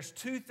 And there's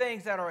two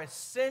things that are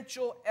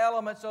essential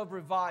elements of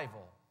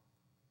revival.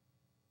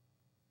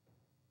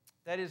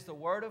 That is the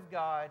Word of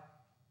God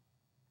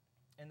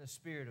and the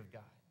Spirit of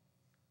God.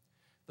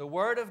 The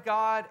Word of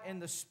God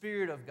and the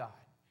Spirit of God.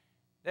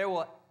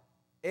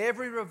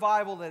 Every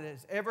revival that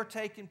has ever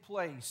taken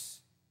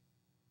place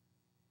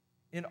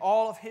in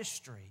all of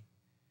history,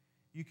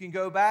 you can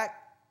go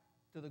back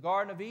to the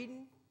Garden of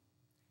Eden,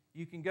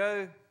 you can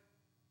go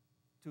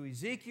to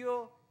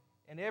Ezekiel,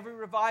 and every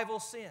revival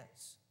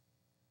since.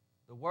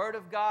 The Word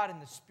of God and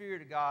the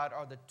Spirit of God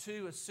are the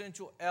two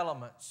essential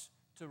elements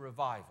to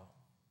revival.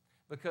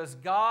 Because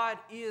God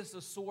is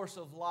the source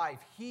of life.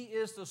 He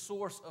is the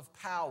source of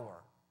power.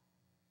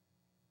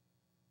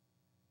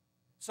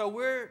 So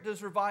where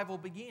does revival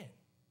begin?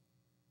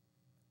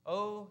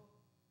 Oh,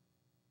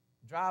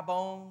 dry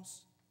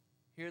bones,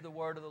 hear the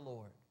word of the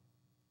Lord.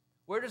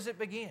 Where does it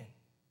begin?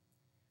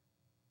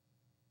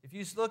 If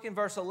you look in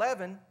verse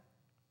 11,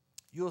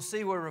 you'll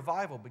see where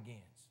revival begins.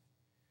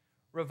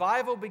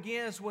 Revival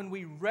begins when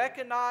we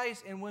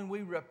recognize and when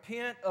we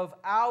repent of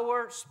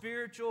our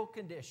spiritual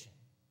condition.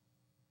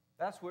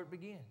 That's where it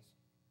begins.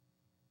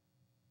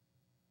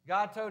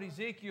 God told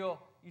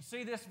Ezekiel, you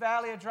see this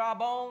valley of dry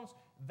bones?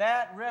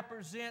 That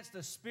represents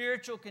the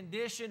spiritual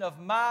condition of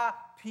my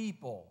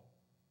people.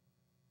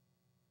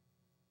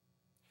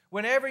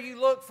 Whenever you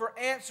look for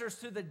answers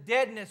to the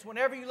deadness,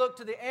 whenever you look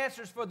to the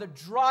answers for the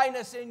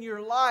dryness in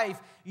your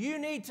life, you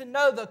need to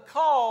know the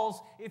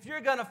cause if you're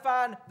going to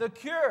find the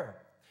cure.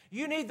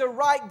 You need the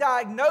right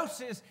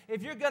diagnosis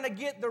if you're going to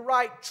get the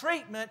right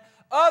treatment.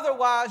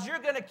 Otherwise, you're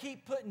going to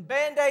keep putting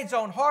Band-Aids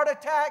on heart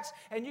attacks,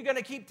 and you're going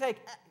to keep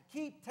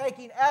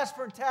taking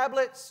aspirin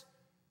tablets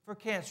for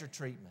cancer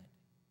treatment.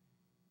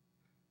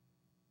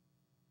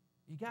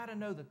 You got to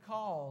know the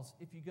cause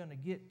if you're going to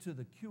get to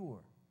the cure.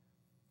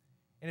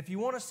 And if you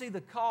want to see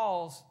the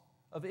cause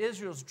of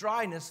Israel's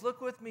dryness, look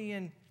with me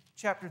in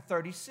chapter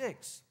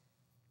 36.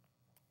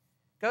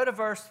 Go to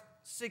verse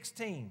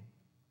 16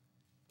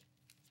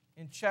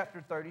 in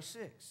chapter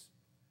 36.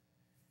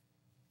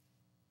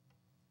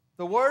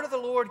 The word of the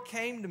Lord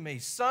came to me,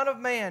 Son of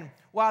man,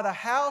 while the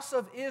house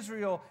of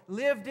Israel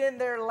lived in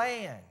their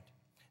land,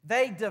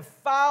 they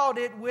defiled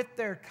it with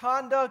their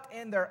conduct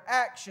and their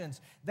actions.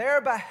 Their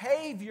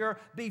behavior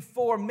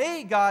before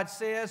me, God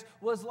says,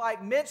 was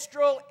like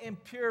menstrual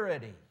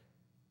impurity.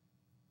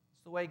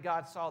 It's the way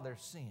God saw their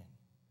sin.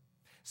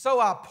 So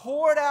I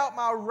poured out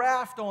my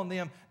wrath on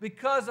them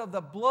because of the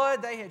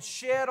blood they had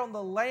shed on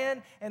the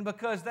land and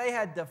because they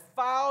had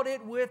defiled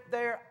it with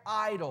their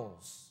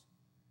idols.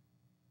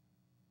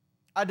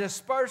 I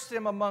dispersed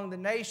them among the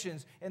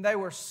nations, and they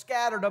were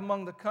scattered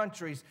among the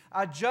countries.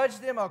 I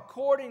judged them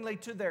accordingly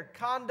to their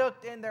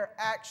conduct and their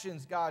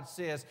actions, God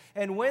says.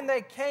 And when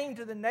they came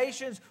to the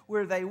nations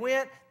where they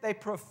went, they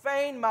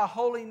profaned my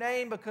holy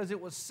name because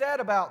it was said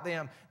about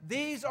them,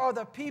 these are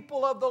the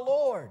people of the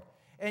Lord.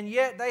 And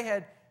yet they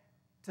had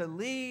to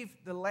leave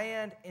the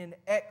land in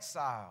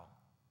exile.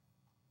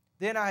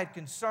 Then I had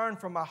concern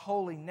for my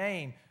holy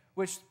name,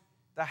 which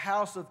the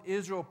house of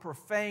Israel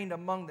profaned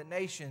among the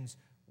nations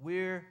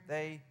where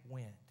they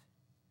went.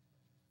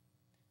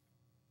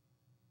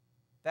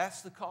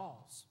 That's the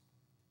cause.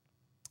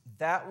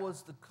 That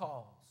was the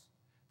cause.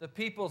 The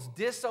people's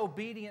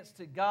disobedience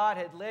to God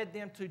had led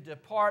them to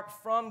depart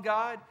from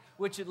God,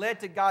 which had led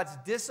to God's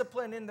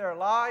discipline in their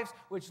lives,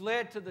 which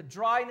led to the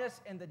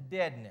dryness and the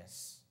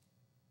deadness.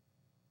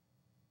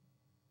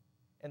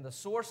 And the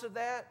source of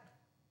that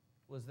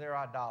was their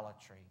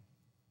idolatry.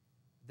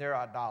 Their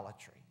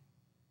idolatry.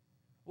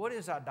 What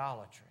is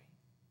idolatry?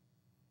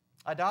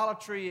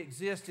 Idolatry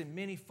exists in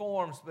many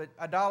forms, but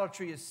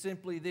idolatry is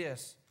simply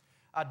this.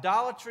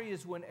 Idolatry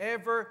is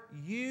whenever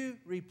you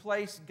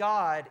replace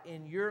God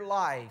in your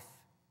life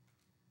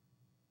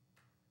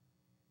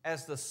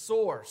as the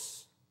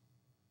source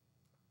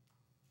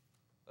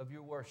of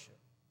your worship,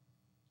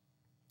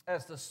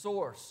 as the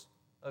source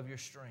of your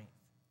strength,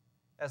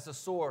 as the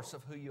source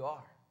of who you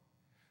are.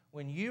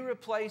 When you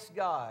replace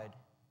God,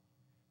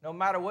 no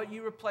matter what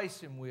you replace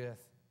Him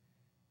with,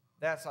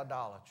 that's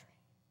idolatry.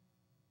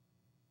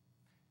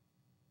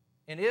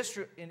 In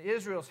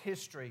Israel's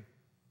history,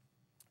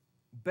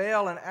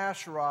 Baal and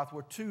Asheroth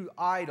were two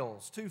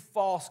idols, two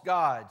false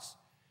gods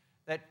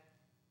that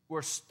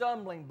were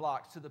stumbling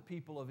blocks to the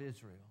people of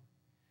Israel.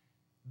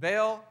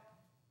 Baal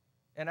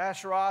and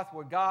Asheroth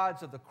were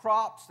gods of the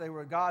crops. They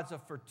were gods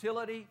of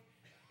fertility.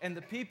 And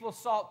the people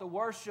sought to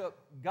worship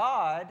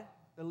God,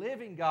 the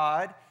living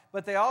God,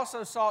 but they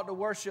also sought to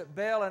worship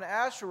Baal and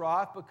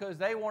Asheroth because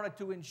they wanted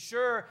to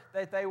ensure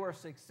that they were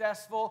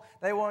successful.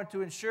 They wanted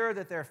to ensure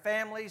that their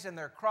families and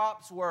their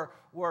crops were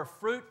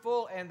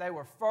fruitful and they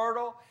were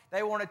fertile.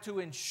 They wanted to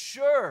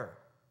ensure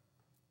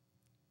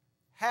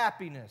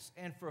happiness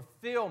and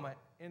fulfillment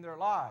in their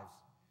lives.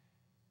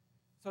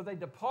 So they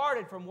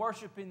departed from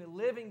worshiping the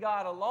living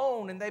God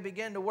alone, and they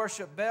began to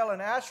worship Baal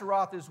and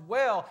Asheroth as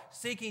well,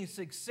 seeking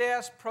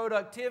success,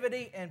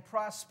 productivity, and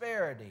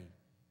prosperity.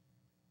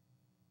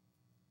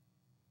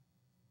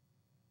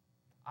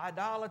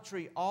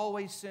 Idolatry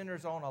always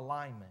centers on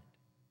alignment.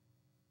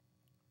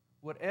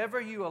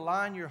 Whatever you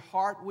align your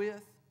heart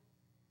with,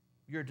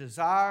 your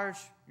desires,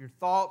 your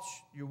thoughts,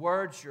 your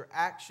words, your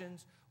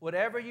actions,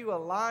 whatever you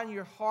align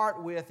your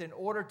heart with in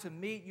order to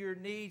meet your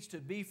needs, to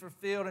be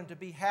fulfilled, and to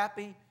be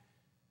happy,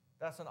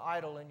 that's an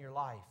idol in your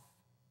life,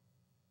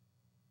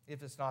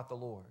 if it's not the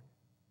Lord.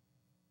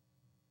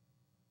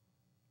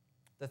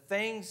 The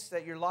things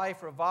that your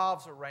life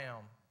revolves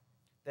around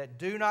that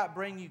do not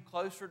bring you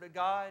closer to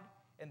God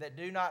and that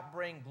do not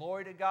bring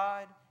glory to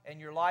God, and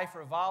your life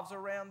revolves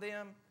around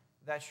them,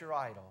 that's your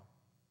idol.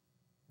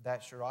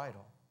 That's your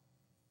idol.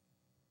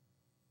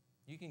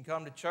 You can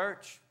come to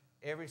church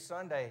every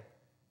Sunday,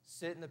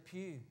 sit in the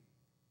pew,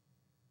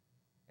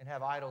 and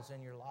have idols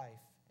in your life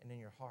and in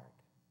your heart.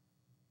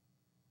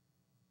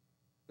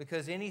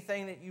 Because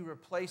anything that you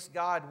replace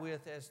God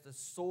with as the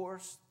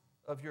source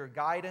of your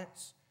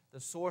guidance, the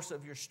source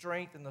of your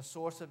strength, and the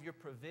source of your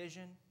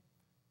provision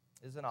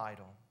is an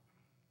idol.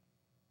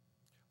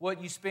 What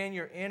you spend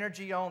your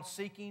energy on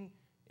seeking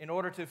in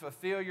order to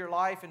fulfill your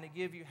life and to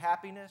give you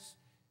happiness,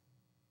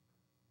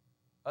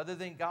 other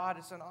than God,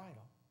 is an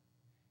idol.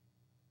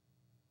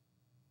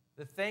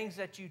 The things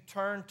that you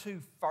turn to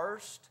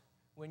first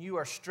when you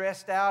are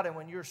stressed out and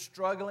when you're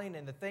struggling,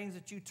 and the things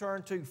that you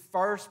turn to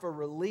first for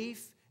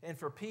relief and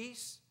for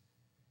peace,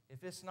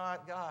 if it's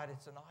not God,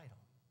 it's an idol.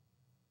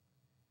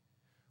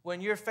 When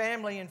your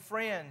family and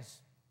friends,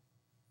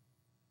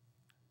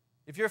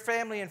 if your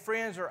family and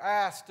friends are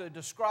asked to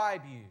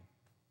describe you,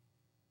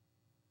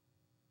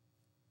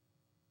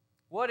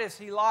 what is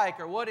he like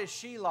or what is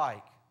she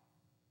like?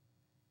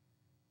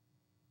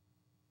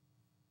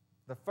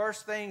 The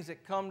first things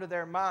that come to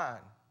their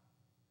mind,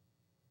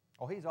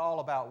 oh, he's all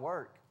about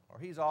work, or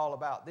he's all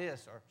about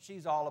this, or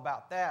she's all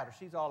about that, or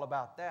she's all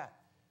about that.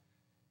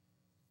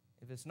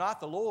 If it's not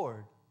the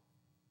Lord,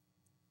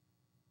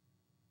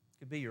 it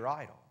could be your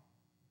idol,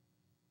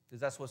 because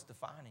that's what's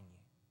defining you.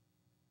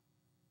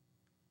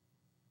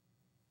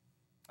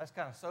 That's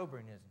kind of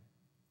sobering, isn't it?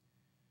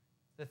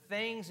 The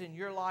things in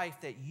your life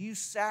that you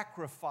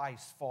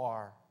sacrifice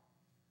for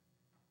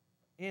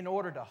in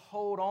order to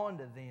hold on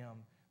to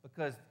them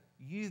because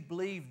you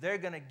believe they're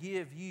going to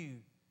give you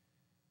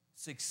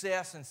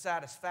success and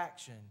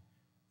satisfaction,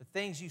 the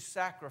things you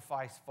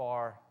sacrifice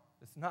for,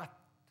 it's not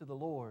to the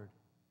Lord,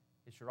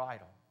 it's your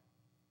idol.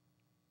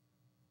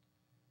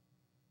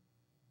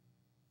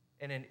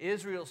 And in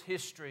Israel's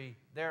history,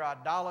 their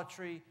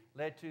idolatry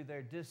led to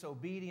their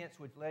disobedience,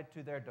 which led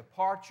to their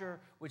departure,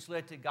 which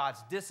led to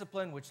God's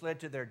discipline, which led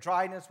to their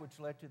dryness, which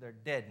led to their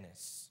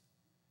deadness.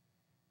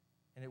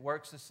 And it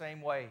works the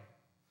same way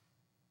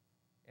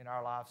in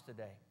our lives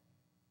today.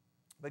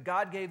 But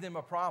God gave them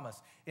a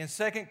promise. In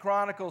 2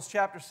 Chronicles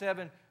chapter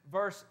 7,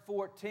 verse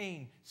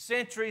 14,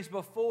 centuries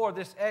before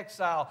this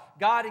exile,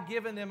 God had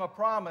given them a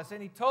promise.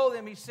 And He told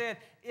them, He said,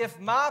 if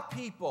my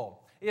people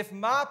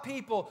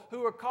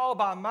who are called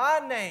by my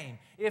name,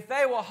 if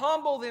they will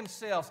humble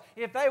themselves,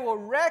 if they will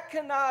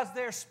recognize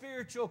their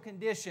spiritual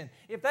condition,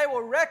 if they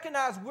will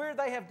recognize where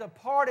they have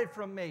departed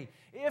from me,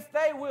 if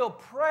they will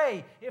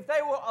pray, if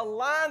they will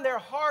align their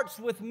hearts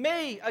with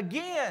me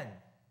again,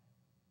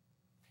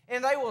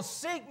 and they will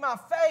seek my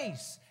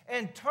face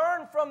and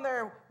turn from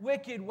their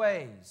wicked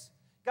ways,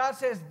 God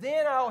says,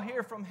 then I'll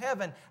hear from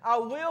heaven. I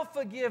will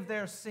forgive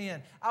their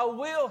sin. I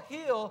will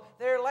heal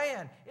their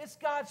land. It's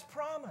God's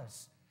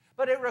promise.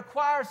 But it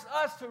requires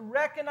us to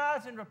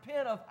recognize and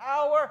repent of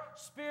our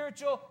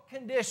spiritual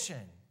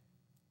condition.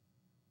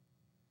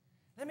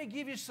 Let me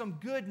give you some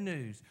good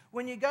news.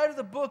 When you go to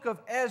the book of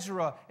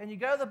Ezra and you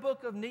go to the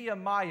book of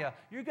Nehemiah,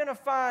 you're going to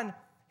find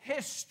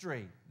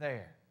history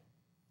there.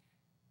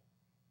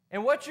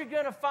 And what you're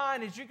going to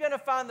find is you're going to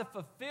find the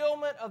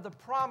fulfillment of the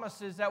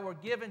promises that were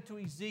given to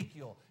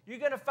Ezekiel. You're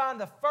going to find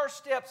the first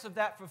steps of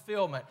that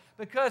fulfillment.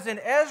 Because in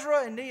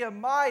Ezra and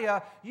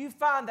Nehemiah, you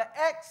find the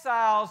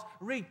exiles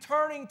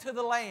returning to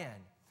the land.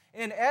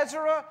 In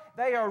Ezra,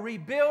 they are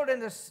rebuilding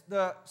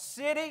the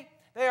city.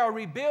 They are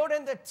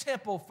rebuilding the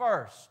temple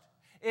first.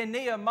 In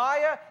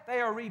Nehemiah,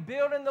 they are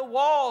rebuilding the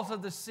walls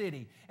of the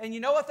city. And you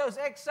know what those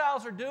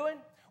exiles are doing?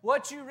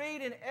 What you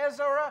read in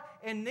Ezra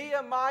and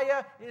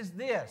Nehemiah is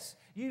this.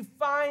 You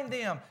find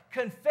them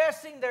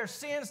confessing their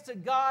sins to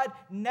God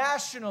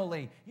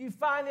nationally. You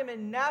find them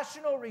in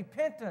national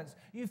repentance.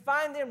 You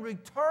find them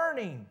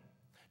returning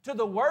to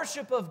the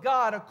worship of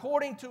God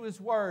according to His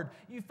Word.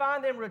 You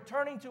find them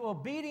returning to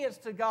obedience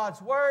to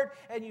God's Word,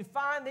 and you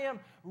find them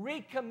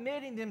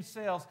recommitting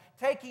themselves,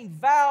 taking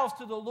vows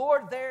to the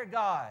Lord their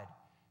God.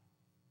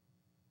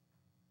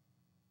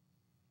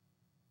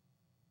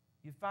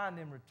 You find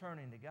them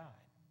returning to God.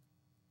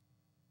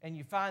 And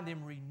you find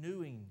them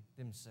renewing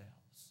themselves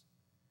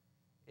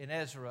in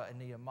Ezra and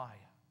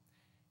Nehemiah.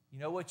 You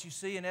know what you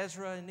see in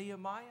Ezra and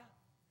Nehemiah?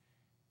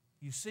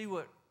 You see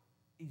what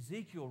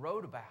Ezekiel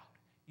wrote about.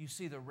 You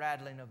see the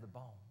rattling of the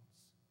bones.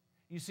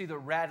 You see the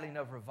rattling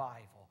of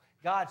revival.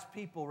 God's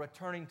people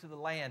returning to the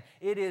land.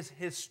 It is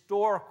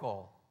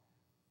historical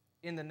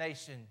in the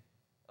nation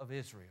of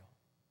Israel.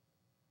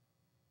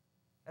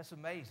 That's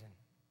amazing.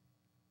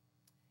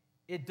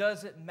 It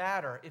doesn't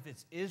matter if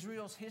it's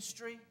Israel's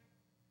history,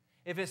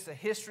 if it's the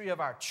history of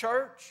our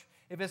church,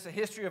 if it's the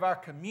history of our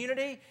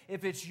community,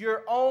 if it's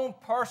your own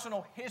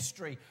personal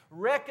history.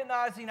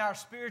 Recognizing our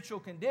spiritual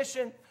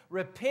condition,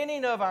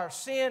 repenting of our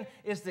sin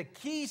is the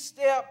key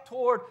step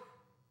toward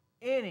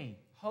any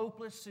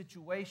hopeless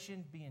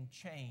situation being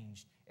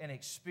changed and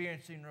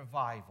experiencing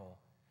revival.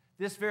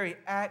 This very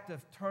act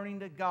of turning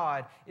to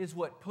God is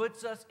what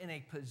puts us in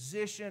a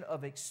position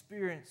of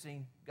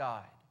experiencing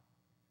God.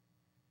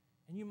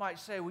 And you might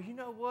say, well, you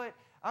know what?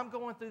 I'm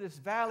going through this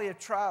valley of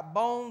dry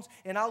bones,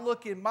 and I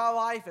look in my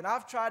life, and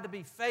I've tried to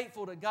be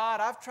faithful to God.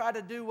 I've tried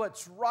to do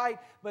what's right,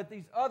 but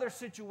these other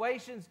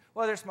situations,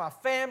 whether it's my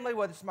family,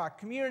 whether it's my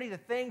community, the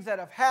things that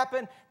have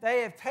happened,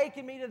 they have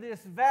taken me to this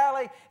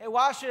valley, and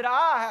why should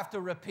I have to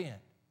repent?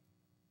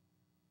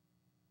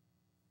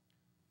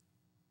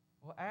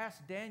 Well,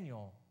 ask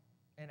Daniel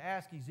and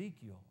ask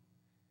Ezekiel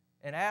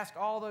and ask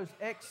all those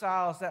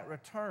exiles that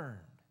returned.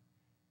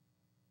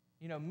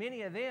 You know,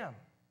 many of them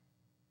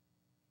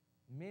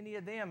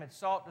had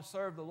sought to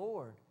serve the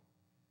Lord,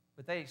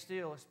 but they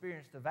still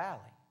experienced the valley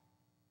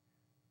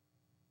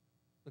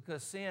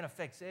because sin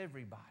affects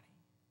everybody.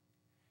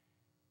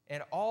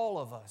 And all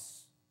of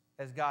us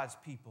as God's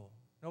people,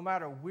 no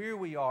matter where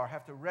we are,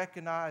 have to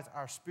recognize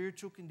our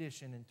spiritual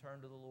condition and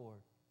turn to the Lord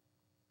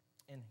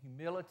in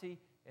humility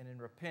and in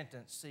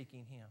repentance,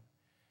 seeking Him.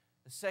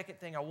 The second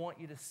thing I want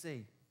you to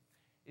see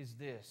is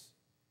this.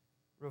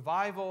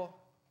 Revival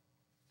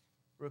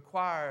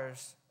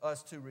requires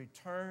us to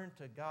return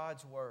to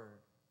God's Word.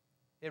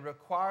 It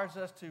requires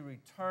us to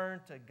return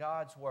to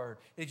God's Word.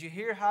 Did you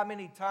hear how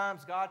many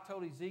times God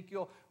told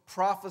Ezekiel,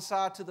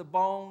 prophesy to the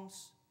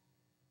bones?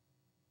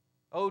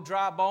 O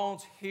dry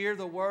bones, hear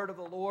the word of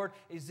the Lord.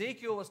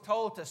 Ezekiel was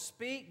told to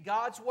speak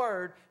God's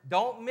Word.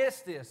 Don't miss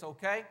this,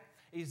 okay?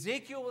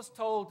 Ezekiel was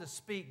told to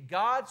speak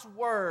God's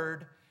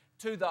Word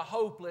to the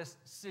hopeless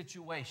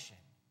situation.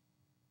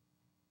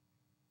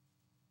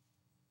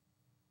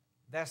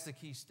 That's the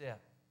key step.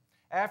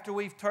 After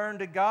we've turned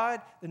to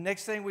God, the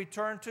next thing we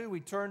turn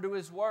to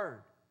His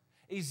Word.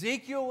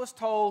 Ezekiel was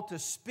told to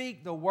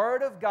speak the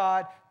Word of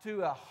God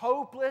to a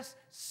hopeless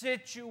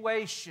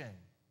situation.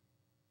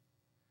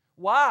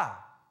 Why?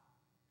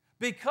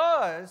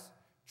 Because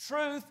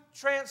truth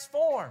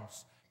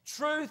transforms.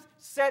 Truth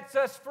sets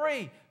us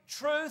free.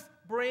 Truth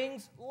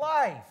brings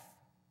life.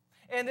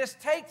 And this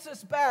takes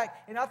us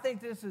back, and I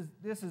think this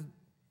is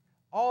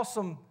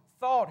awesome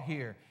thought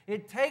here.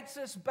 It takes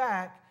us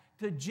back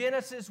to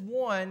Genesis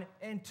 1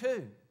 and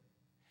 2.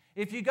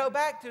 If you go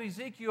back to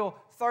Ezekiel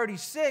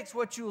 36,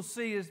 what you'll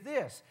see is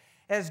this.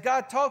 As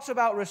God talks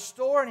about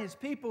restoring His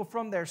people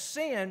from their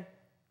sin,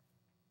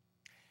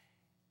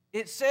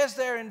 it says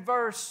there in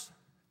verse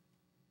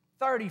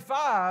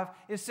 35,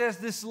 it says,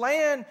 this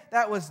land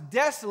that was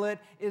desolate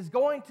is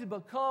going to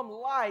become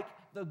like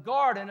the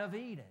Garden of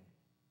Eden.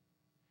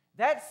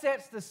 That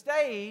sets the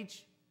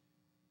stage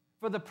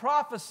for the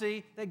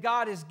prophecy that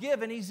God has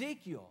given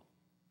Ezekiel.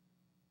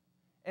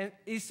 And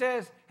He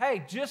says,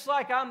 hey, just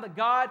like I'm the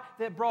God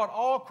that brought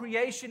all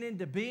creation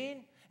into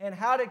being, and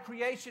how did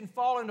creation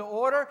fall into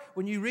order?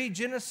 When you read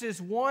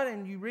Genesis 1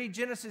 and you read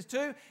Genesis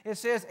 2, it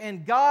says,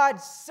 and God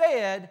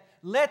said,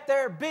 let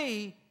there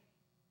be,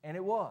 and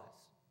it was.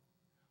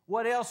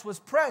 What else was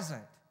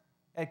present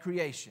at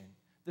creation?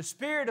 The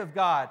Spirit of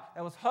God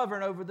that was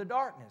hovering over the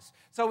darkness.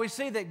 So we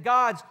see that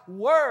God's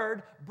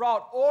Word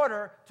brought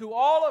order to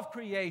all of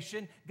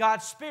creation.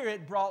 God's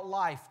Spirit brought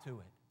life to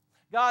it.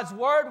 God's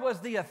Word was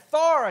the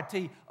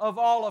authority of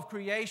all of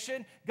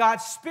creation.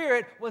 God's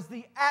Spirit was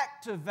the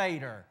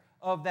activator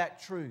of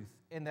that truth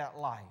and that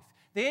life.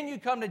 Then you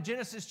come to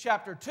Genesis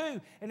chapter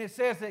 2, and it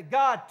says that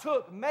God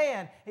took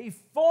man, He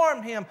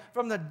formed him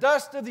from the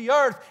dust of the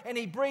earth, and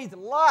He breathed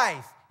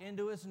life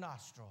into his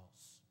nostrils.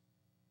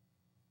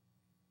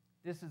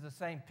 This is the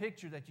same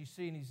picture that you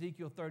see in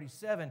Ezekiel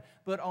 37,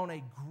 but on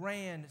a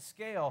grand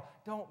scale.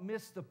 Don't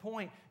miss the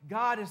point.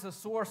 God is the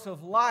source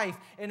of life,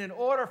 and in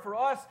order for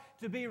us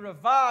to be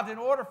revived, in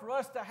order for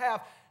us to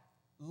have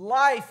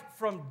life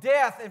from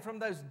death and from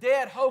those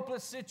dead,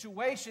 hopeless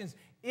situations,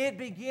 It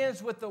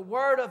begins with the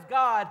Word of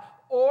God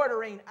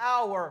ordering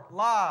our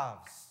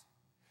lives.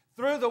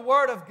 Through the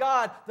Word of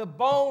God, the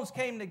bones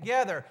came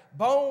together,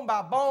 bone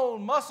by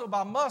bone, muscle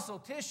by muscle,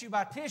 tissue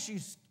by tissue,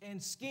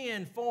 and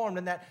skin formed,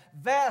 and that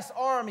vast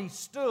army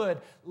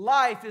stood.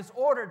 Life is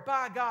ordered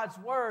by God's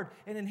Word.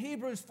 And in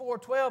Hebrews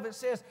 4:12 it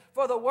says,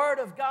 "For the Word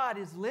of God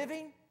is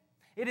living,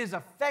 it is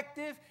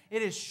effective,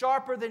 it is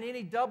sharper than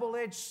any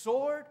double-edged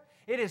sword,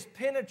 it is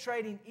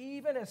penetrating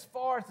even as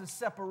far as the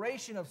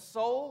separation of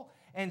soul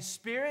and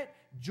spirit,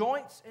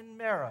 joints and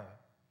marrow.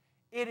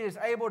 It is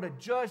able to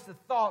judge the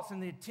thoughts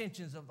and the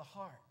intentions of the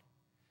heart."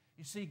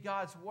 You see,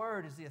 God's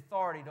Word is the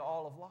authority to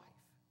all of life.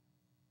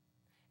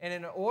 And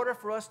in order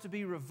for us to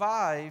be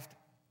revived,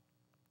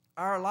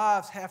 our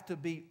lives have to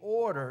be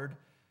ordered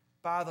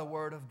by the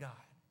Word of God.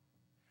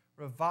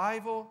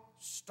 Revival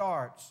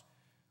starts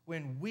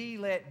when we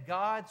let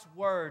God's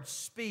Word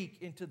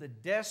speak into the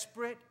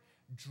desperate,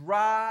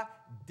 dry,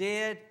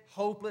 dead,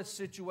 hopeless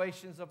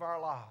situations of our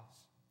lives.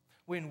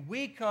 When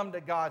we come to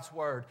God's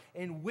Word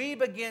and we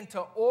begin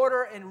to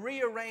order and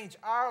rearrange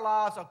our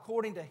lives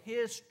according to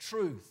His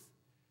truth.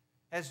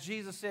 As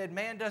Jesus said,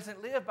 man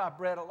doesn't live by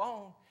bread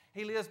alone.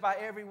 He lives by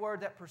every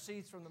word that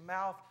proceeds from the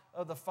mouth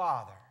of the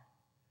Father.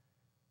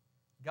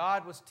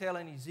 God was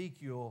telling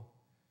Ezekiel,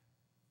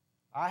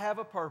 I have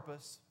a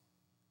purpose.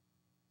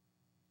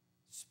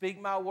 Speak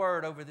my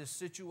word over this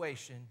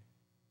situation,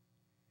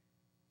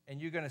 and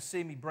you're going to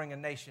see me bring a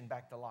nation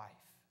back to life.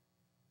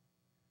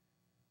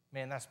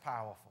 Man, that's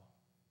powerful.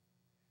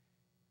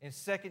 In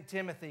 2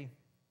 Timothy,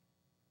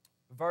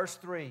 verse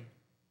 3,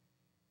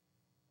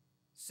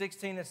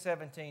 16 and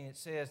 17, it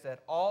says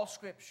that all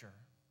Scripture,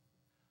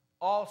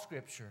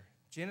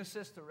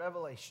 Genesis to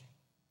Revelation,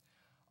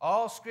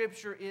 all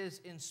Scripture is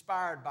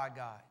inspired by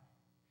God.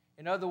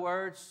 In other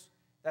words,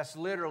 that's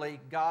literally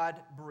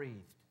God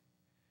breathed.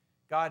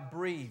 God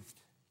breathed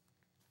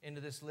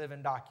into this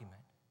living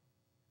document,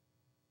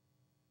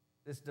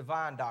 this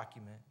divine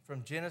document,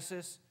 from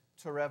Genesis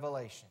to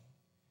Revelation.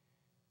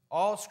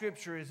 All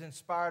Scripture is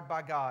inspired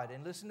by God.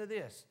 And listen to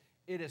this.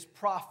 It is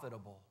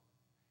profitable.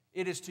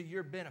 It is to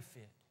your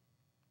benefit.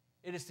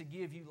 It is to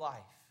give you life.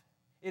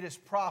 It is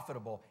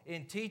profitable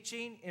in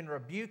teaching, in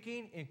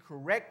rebuking, in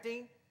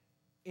correcting,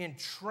 in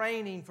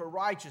training for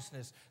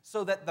righteousness,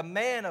 so that the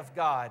man of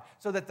God,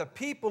 so that the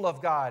people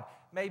of God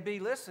may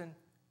be, listen,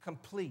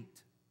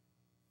 complete.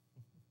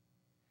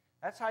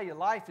 That's how your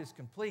life is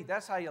complete.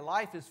 That's how your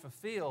life is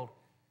fulfilled,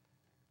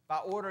 by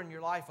ordering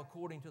your life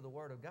according to the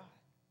Word of God.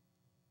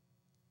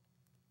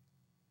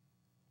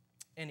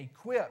 And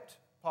equipped,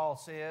 Paul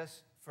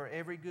says, for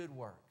every good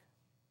work.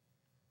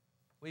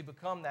 We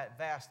become that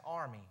vast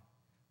army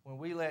when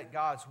we let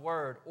God's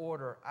Word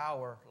order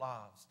our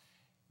lives.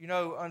 You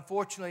know,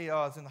 unfortunately,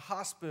 I was in the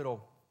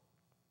hospital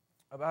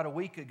about a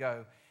week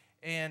ago,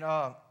 and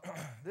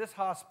this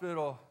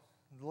hospital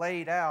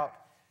laid out,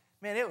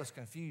 man, it was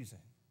confusing.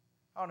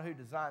 I don't know who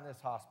designed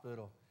this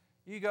hospital.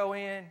 You go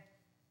in,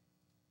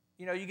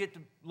 you know, you get to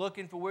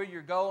looking for where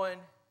you're going,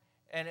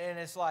 and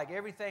it's like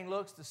everything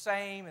looks the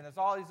same, and there's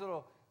all these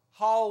little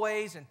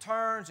hallways and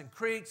turns and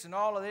creeks and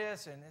all of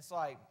this, and it's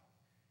like,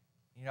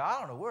 you know, I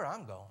don't know where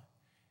I'm going.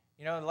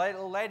 You know, the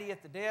little lady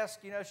at the desk,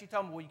 you know, she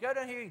told me, well, you go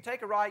down here, you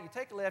take a right, you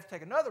take a left,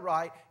 take another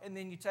right, and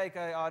then you take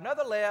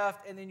another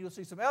left, and then you'll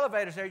see some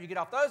elevators there. You get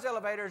off those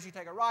elevators, you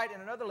take a right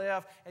and another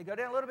left, and go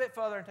down a little bit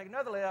further and take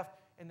another left,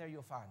 and there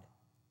you'll find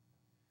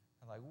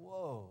it. I'm like,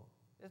 whoa,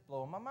 it's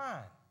blowing my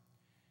mind.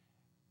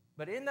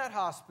 But in that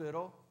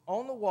hospital,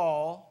 on the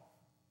wall,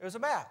 there's a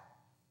map.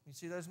 You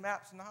see those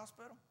maps in the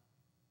hospital?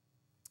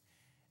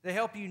 They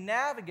help you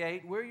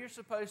navigate where you're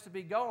supposed to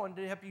be going,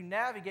 to help you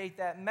navigate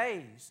that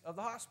maze of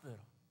the hospital.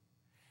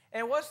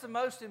 And what's the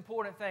most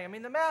important thing? I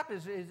mean, the map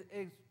is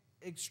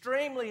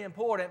extremely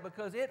important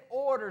because it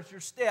orders your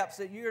steps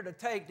that you're to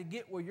take to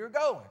get where you're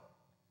going.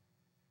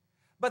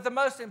 But the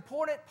most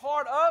important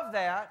part of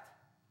that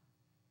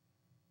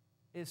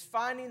is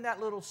finding that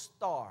little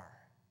star.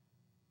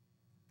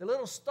 The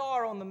little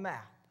star on the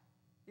map.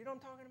 You know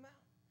what I'm talking about?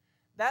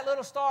 That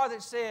little star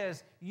that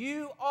says,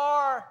 you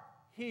are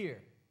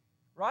here.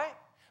 Right?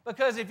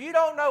 Because if you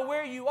don't know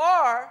where you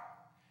are,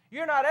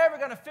 you're not ever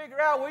going to figure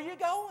out where you're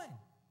going.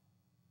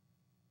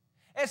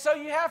 And so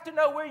you have to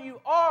know where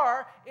you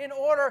are in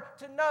order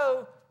to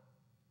know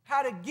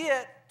how to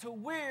get to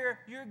where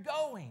you're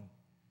going.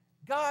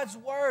 God's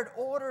Word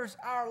orders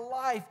our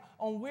life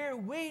on where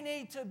we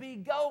need to be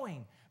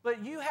going.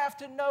 But you have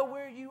to know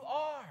where you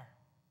are.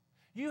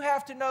 You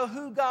have to know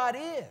who God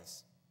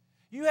is.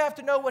 You have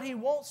to know what He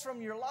wants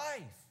from your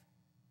life.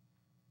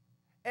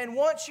 And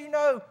once you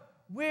know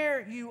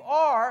where you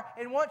are,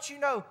 and once you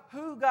know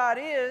who God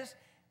is,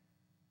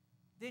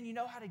 then you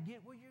know how to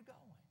get where you're going.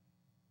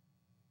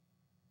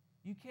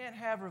 You can't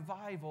have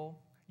revival.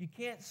 You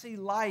can't see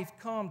life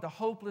come to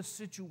hopeless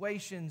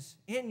situations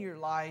in your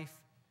life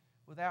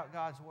without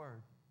God's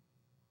Word.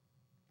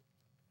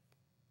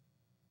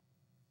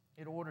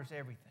 It orders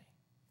everything.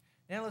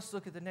 Now let's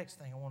look at the next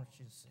thing I want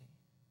you to see.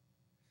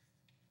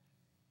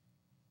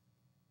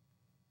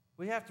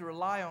 We have to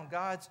rely on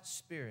God's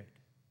Spirit.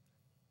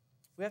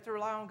 We have to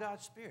rely on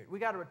God's Spirit. We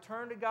got to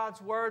return to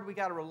God's Word. We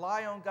got to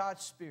rely on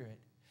God's Spirit.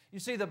 You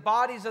see, the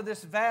bodies of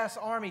this vast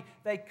army,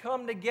 they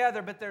come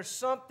together, but there's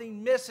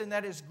something missing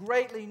that is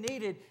greatly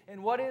needed.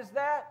 And what is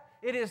that?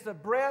 It is the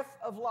breath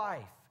of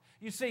life.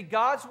 You see,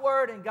 God's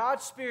Word and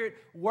God's Spirit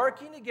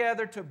working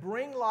together to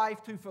bring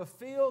life, to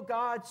fulfill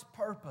God's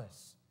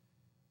purpose.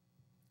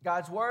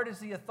 God's Word is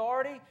the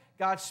authority.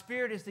 God's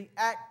Spirit is the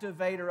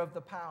activator of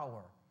the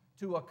power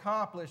to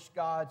accomplish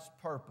God's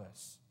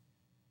purpose.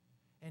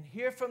 And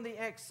here from the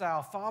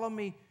exile, follow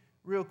me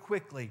real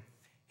quickly.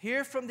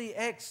 Here from the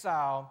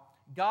exile,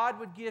 God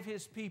would give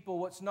His people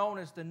what's known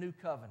as the New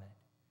Covenant.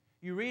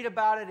 You read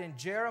about it in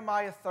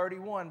Jeremiah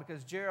 31,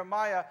 because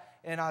Jeremiah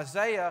and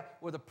Isaiah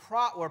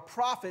were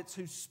prophets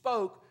who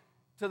spoke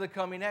to the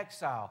coming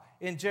exile.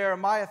 In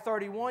Jeremiah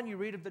 31, you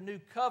read of the new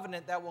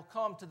covenant that will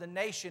come to the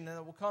nation and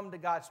that will come to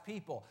God's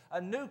people.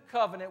 A new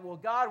covenant where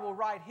God will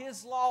write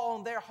His law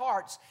on their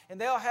hearts, and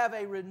they'll have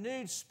a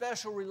renewed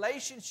special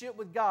relationship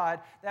with God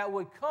that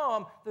would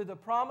come through the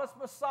promised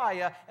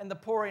Messiah and the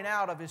pouring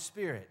out of His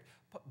Spirit.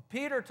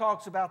 Peter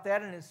talks about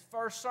that in his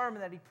first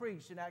sermon that he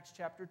preached in Acts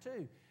chapter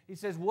 2. He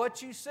says,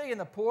 what you see in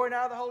the pouring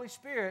out of the Holy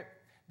Spirit,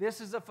 this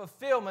is a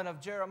fulfillment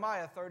of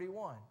Jeremiah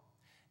 31.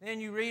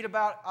 Then you read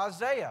about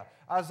Isaiah.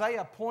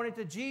 Isaiah pointed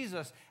to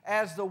Jesus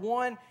as the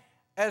one,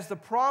 as the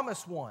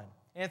promised one.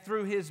 And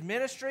through His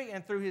ministry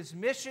and through His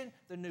mission,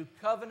 the new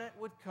covenant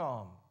would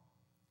come.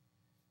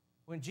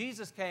 When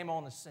Jesus came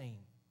on the scene,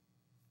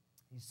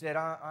 He said,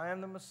 I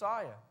am the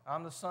Messiah.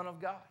 I'm the Son of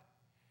God.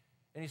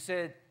 And He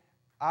said,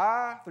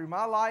 through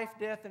my life,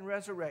 death, and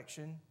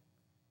resurrection,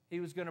 He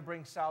was going to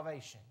bring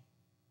salvation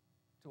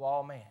to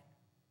all man.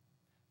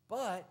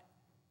 But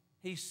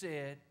He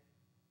said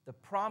the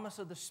promise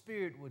of the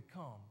Spirit would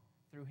come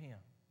through Him.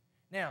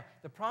 Now,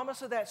 the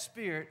promise of that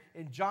Spirit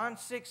in John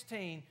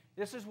 16,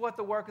 this is what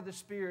the work of the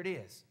Spirit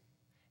is.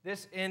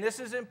 This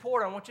is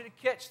important. I want you to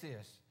catch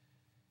this.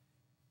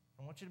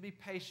 I want you to be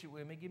patient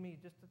with me. Give me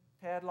just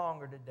a tad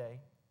longer today.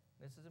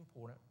 This is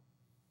important.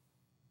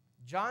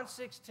 John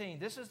 16,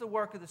 this is the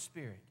work of the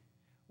Spirit.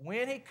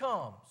 When He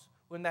comes,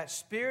 when that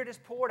Spirit is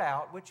poured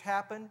out, which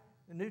happened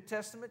in the New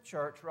Testament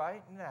church,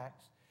 right, in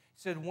Acts, it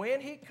said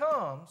when He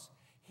comes,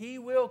 He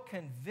will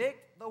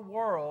convict the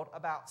world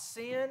about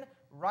sin,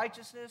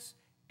 righteousness,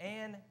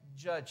 and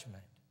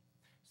judgment.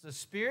 It's the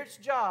Spirit's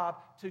job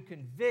to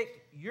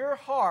convict your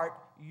heart,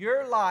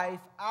 your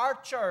life, our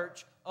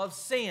church of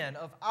sin,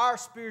 of our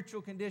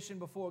spiritual condition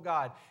before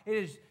God. It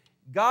is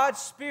God's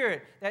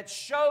Spirit that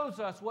shows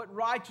us what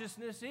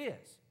righteousness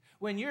is.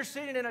 When you're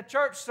sitting in a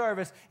church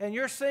service and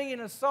you're singing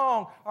a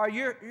song or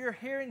you're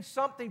hearing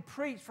something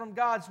preached from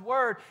God's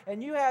Word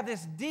and you have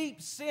this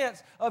deep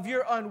sense of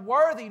your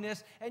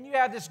unworthiness and you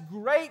have this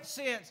great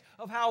sense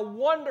of how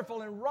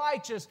wonderful and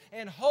righteous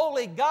and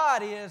holy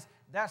God is,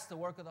 that's the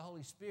work of the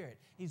Holy Spirit.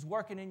 He's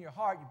working in your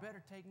heart. You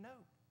better take note.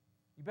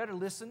 You better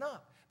listen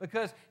up,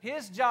 because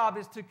His job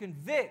is to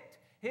convict.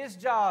 His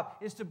job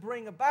is to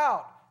bring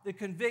about the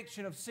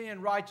conviction of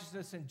sin,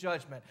 righteousness, and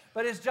judgment.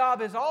 But His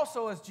job is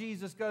also, as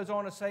Jesus goes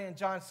on to say in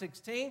John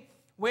 16,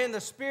 when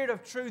the Spirit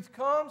of truth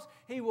comes,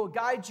 He will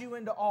guide you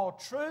into all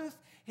truth.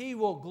 He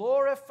will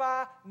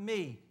glorify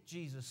me,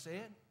 Jesus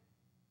said.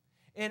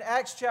 In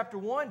Acts chapter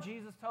 1,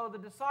 Jesus told the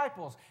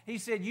disciples, He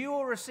said, you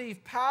will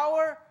receive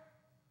power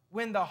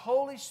when the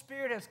Holy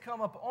Spirit has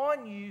come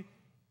upon you,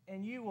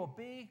 and you will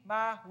be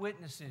my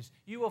witnesses.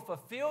 You will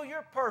fulfill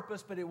your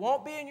purpose, but it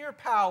won't be in your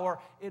power.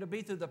 It'll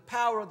be through the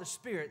power of the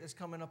Spirit that's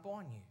coming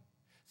upon you.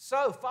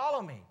 So,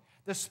 follow me.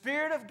 The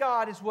Spirit of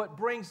God is what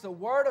brings the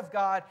Word of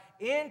God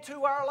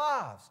into our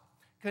lives,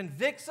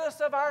 convicts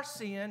us of our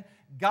sin,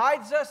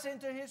 guides us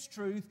into His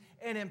truth,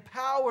 and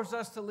empowers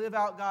us to live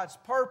out God's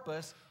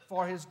purpose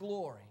for His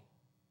glory.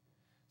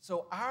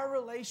 So our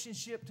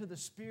relationship to the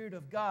Spirit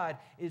of God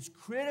is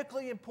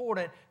critically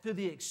important to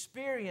the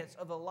experience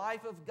of the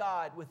life of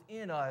God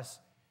within us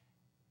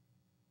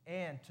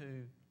and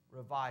to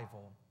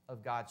revival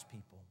of God's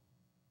people.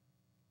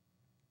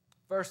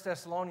 1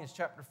 Thessalonians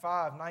chapter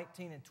 5,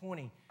 19 and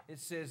 20,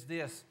 it says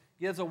this,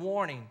 gives a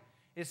warning.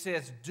 It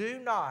says, do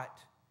not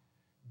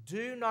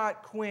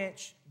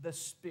quench the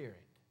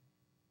Spirit.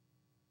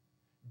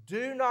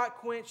 Do not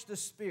quench the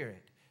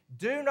Spirit.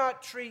 Do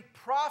not treat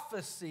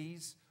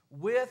prophecies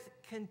with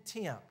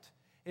contempt.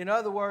 In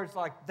other words,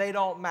 like they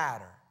don't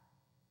matter.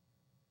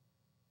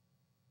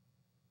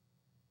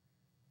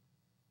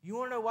 You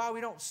want to know why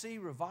we don't see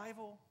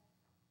revival?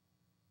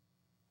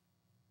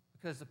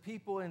 Because the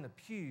people in the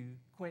pew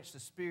quench the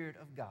Spirit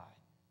of God.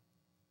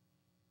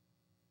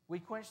 We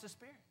quench the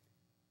Spirit.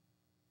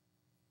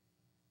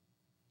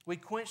 We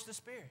quench the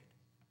Spirit.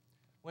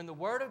 When the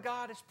Word of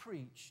God is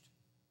preached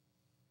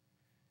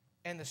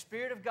and the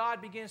Spirit of God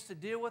begins to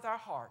deal with our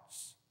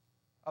hearts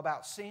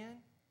about sin,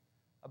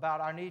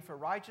 about our need for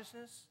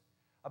righteousness,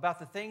 about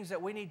the things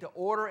that we need to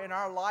order in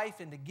our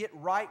life and to get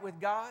right with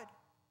God,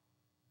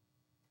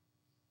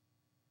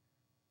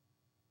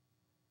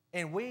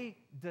 and we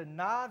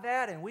deny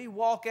that and we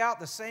walk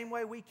out the same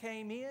way we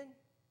came in,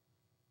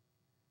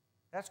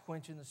 that's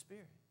quenching the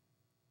Spirit.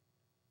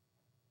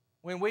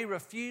 when we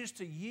refuse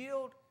to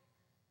yield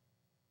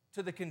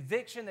to the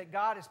conviction that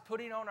God is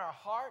putting on our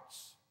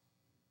hearts,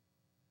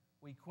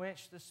 we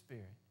quench the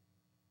Spirit,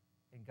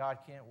 and God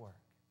can't work.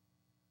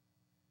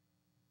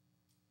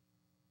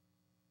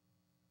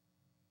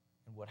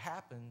 And what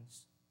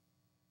happens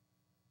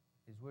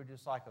is we're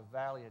just like a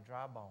valley of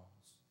dry bones.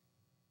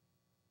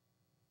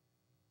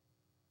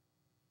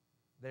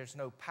 There's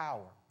no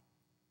power.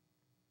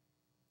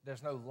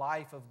 There's no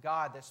life of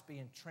God that's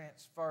being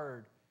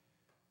transferred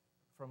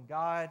from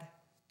God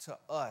to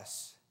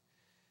us.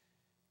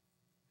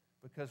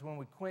 Because when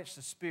we quench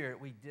the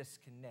Spirit, we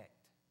disconnect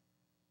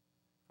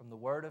from the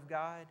Word of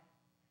God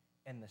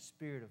and the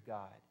Spirit of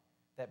God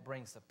that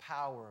brings the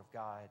power of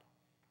God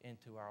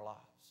into our lives.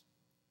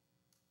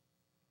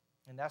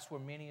 And that's where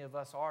many of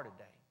us are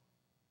today.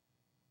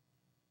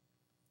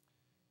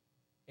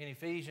 In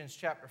Ephesians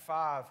chapter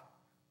 5,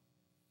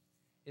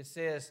 it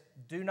says,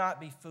 "Do not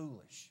be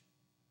foolish,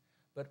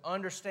 but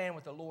understand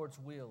what the Lord's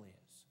will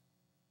is."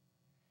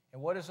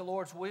 And what is the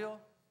Lord's will?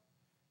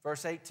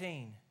 Verse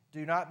 18,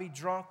 "Do not be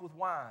drunk with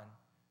wine,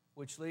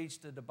 which leads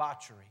to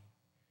debauchery.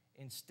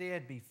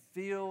 Instead, be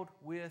filled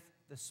with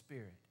the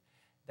Spirit."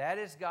 That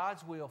is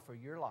God's will for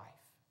your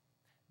life.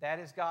 That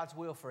is God's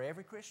will for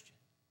every Christian.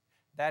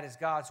 That is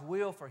God's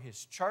will for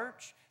His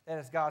church. That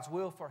is God's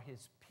will for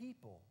His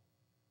people,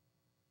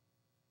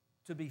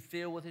 to be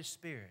filled with His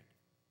Spirit.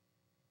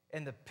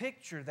 And the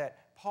picture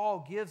that Paul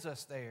gives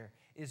us there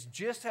is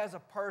just as a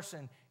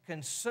person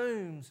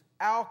consumes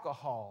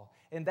alcohol,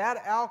 and that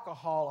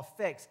alcohol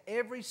affects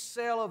every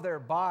cell of their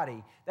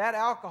body. That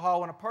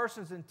alcohol, when a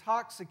person's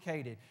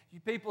intoxicated,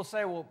 people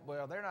say,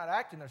 well, they're not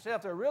acting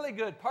themselves. They're a really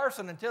good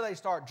person until they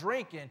start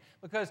drinking,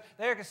 because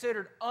they're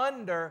considered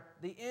under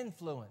the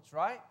influence,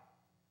 right?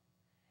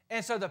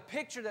 And so the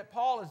picture that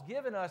Paul has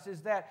given us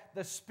is that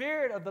the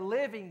Spirit of the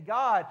living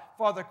God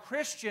for the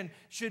Christian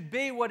should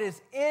be what is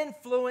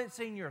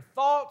influencing your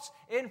thoughts,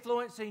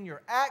 influencing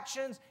your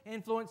actions,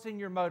 influencing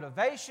your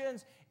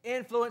motivations,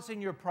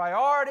 influencing your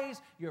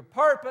priorities, your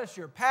purpose,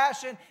 your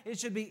passion. It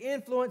should be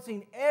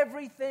influencing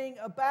everything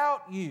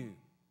about you.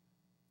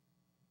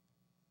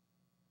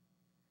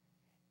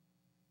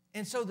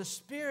 And so the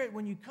Spirit,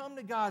 when you come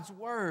to God's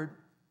Word,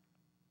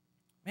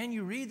 man,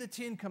 you read the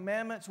Ten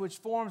Commandments, which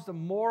forms the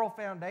moral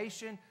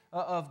foundation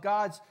of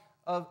God's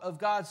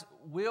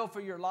will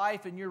for your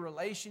life and your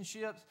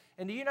relationships.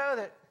 And do you know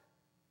that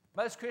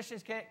most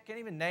Christians can't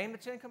even name the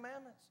Ten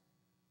Commandments?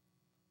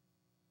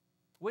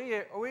 We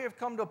have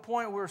come to a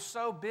point where we're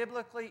so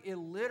biblically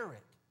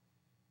illiterate.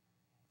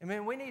 I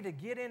mean, we need to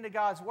get into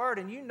God's Word.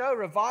 And you know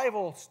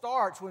revival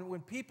starts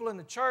when people in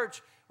the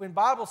church, when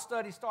Bible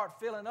studies start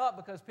filling up,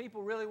 because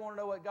people really want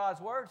to know what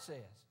God's Word says.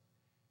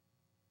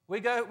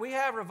 We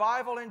have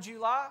revival in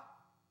July,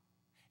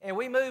 and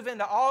we move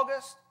into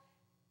August,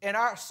 and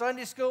our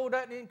Sunday school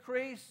doesn't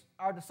increase,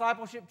 our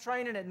discipleship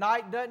training at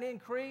night doesn't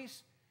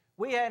increase.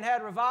 We hadn't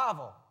had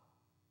revival.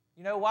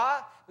 You know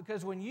why?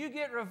 Because when you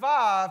get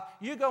revived,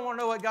 you're going to want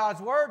to know what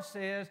God's Word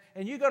says,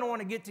 and you're going to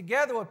want to get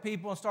together with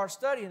people and start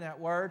studying that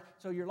Word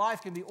so your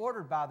life can be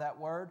ordered by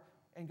that Word,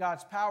 and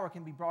God's power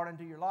can be brought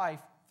into your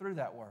life through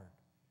that Word.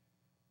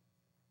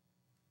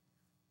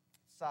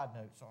 Side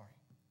note, sorry.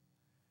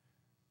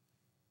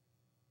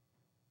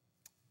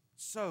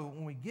 So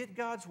when we get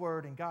God's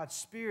Word and God's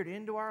Spirit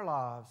into our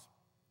lives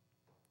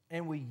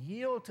and we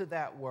yield to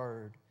that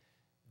Word,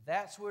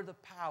 that's where the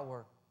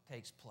power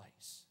takes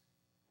place.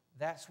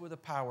 That's where the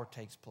power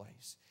takes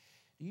place.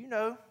 Do you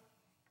know,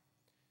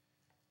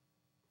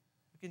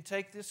 we can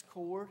take this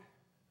cord,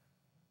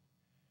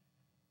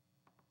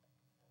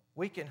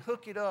 we can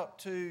hook it up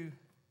to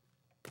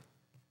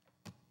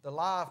the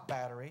live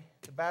battery,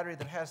 the battery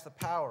that has the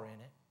power in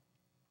it.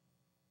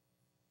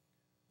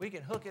 We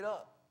can hook it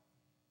up.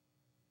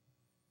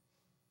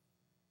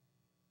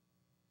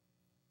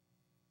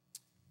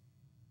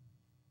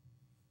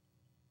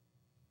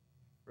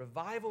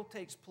 Revival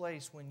takes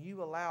place when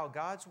you allow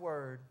God's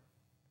Word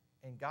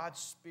and God's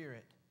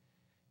Spirit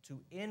to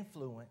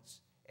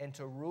influence and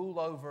to rule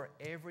over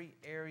every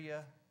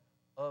area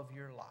of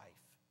your life.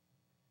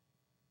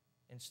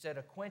 Instead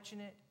of quenching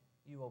it,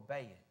 you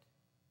obey it.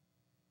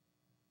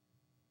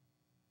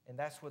 And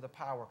that's where the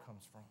power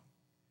comes from.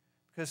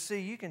 Because, see,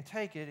 you can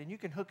take it and you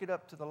can hook it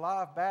up to the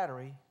live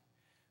battery,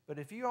 but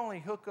if you only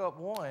hook up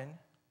one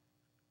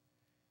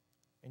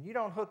and you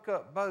don't hook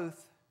up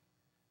both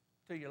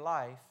to your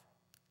life,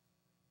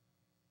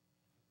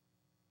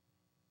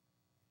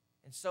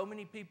 and so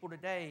many people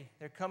today,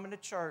 they're coming to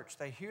church,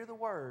 they hear the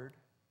Word,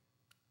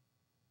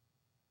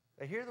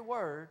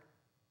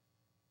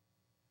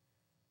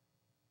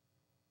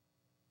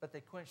 but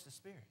they quench the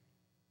Spirit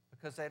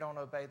because they don't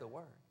obey the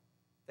Word.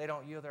 They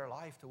don't yield their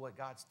life to what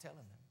God's telling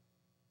them.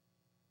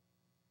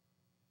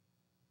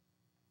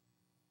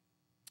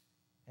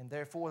 And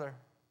therefore,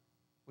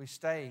 we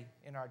stay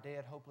in our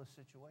dead, hopeless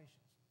situations.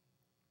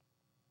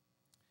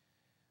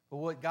 But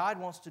what God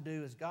wants to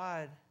do is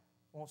God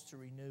wants to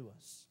renew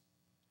us.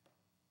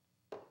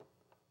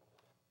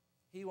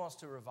 He wants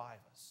to revive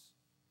us.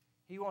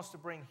 He wants to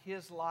bring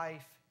His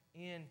life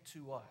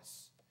into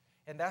us.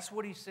 And that's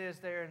what he says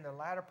there in the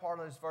latter part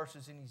of those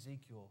verses in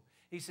Ezekiel.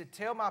 He said,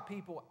 tell my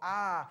people,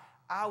 I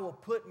will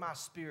put my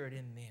spirit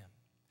in them.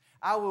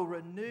 I will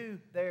renew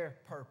their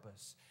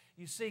purpose.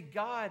 You see,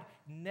 God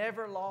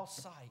never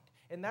lost sight.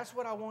 And that's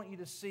what I want you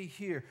to see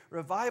here.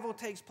 Revival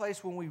takes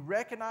place when we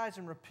recognize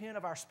and repent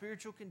of our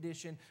spiritual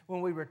condition,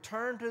 when we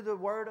return to the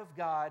Word of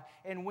God,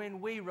 and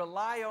when we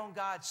rely on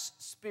God's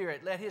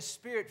Spirit. Let His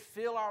Spirit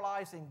fill our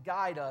lives and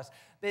guide us.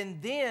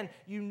 Then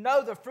you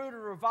know the fruit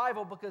of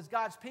revival because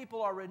God's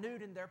people are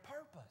renewed in their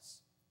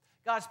purpose.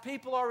 God's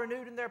people are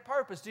renewed in their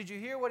purpose. Did you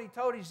hear what he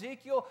told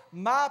Ezekiel?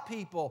 My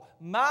people,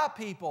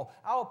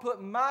 I will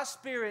put my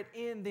spirit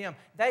in them.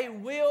 They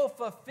will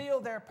fulfill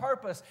their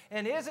purpose.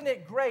 And isn't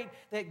it great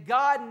that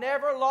God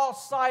never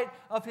lost sight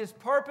of His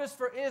purpose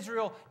for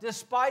Israel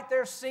despite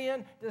their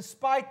sin,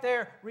 despite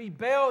their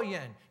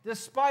rebellion,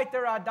 despite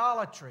their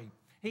idolatry?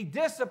 He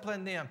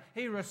disciplined them.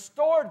 He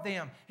restored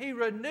them. He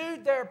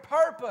renewed their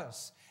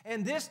purpose.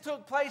 And this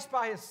took place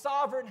by His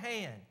sovereign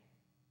hand.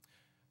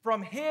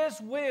 From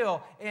His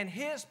will and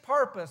His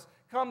purpose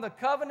come the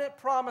covenant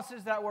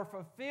promises that were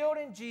fulfilled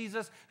in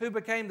Jesus, who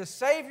became the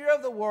Savior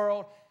of the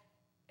world,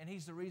 and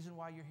He's the reason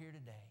why you're here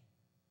today.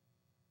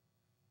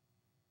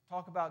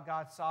 Talk about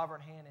God's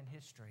sovereign hand in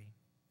history.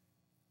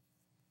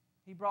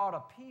 He brought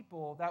a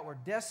people that were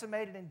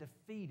decimated and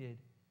defeated,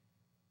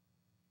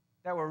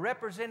 that were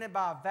represented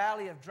by a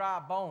valley of dry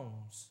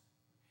bones.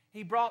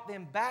 He brought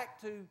them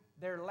back to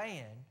their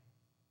land.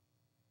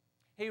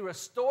 He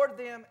restored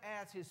them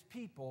as His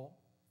people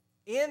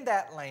in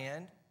that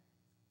land,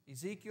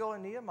 Ezekiel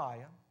and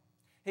Nehemiah.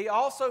 He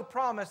also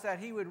promised that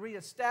He would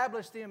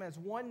reestablish them as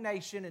one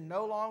nation and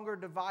no longer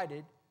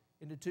divided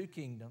into two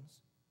kingdoms.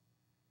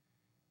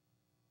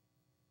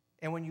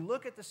 And when you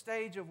look at the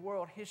stage of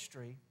world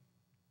history,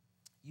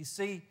 you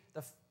see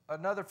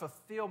another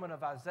fulfillment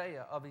of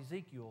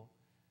Ezekiel.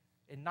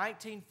 In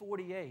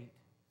 1948,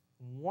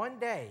 one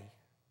day,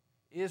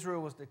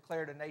 Israel was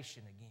declared a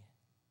nation again.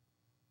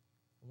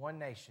 One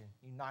nation,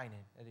 united,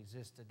 that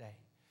exists today.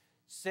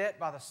 Set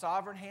by the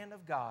sovereign hand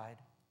of God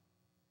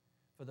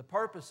for the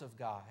purpose of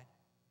God,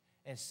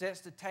 and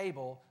sets the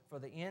table for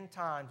the end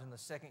times and the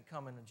second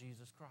coming of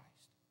Jesus Christ.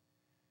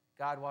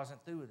 God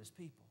wasn't through with His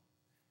people.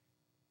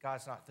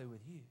 God's not through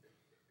with you.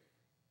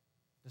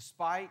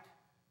 Despite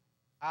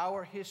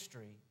our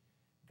history,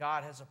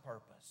 God has a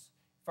purpose.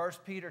 1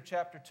 Peter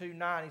chapter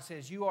 2:9, he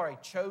says, you are a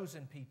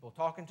chosen people,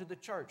 talking to the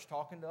church,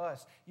 talking to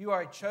us. You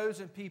are a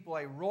chosen people,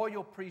 a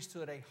royal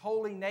priesthood, a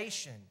holy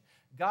nation,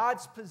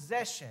 God's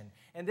possession.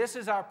 And this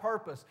is our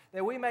purpose,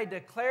 that we may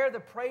declare the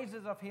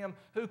praises of Him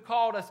who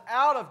called us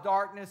out of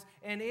darkness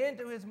and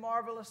into His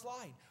marvelous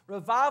light.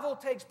 Revival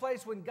takes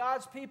place when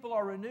God's people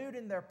are renewed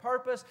in their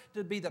purpose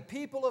to be the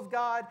people of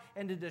God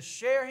and to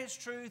share His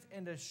truth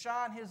and to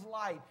shine His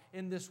light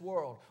in this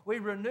world. We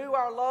renew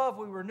our love,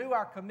 we renew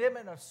our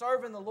commitment of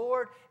serving the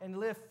Lord and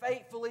live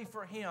faithfully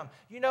for Him.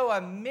 You know, a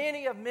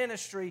many of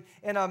ministry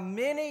and a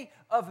many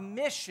of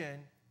mission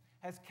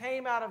has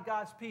came out of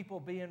God's people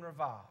being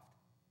revived.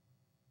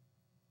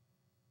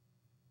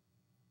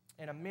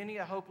 And many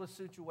a hopeless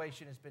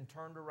situation has been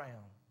turned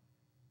around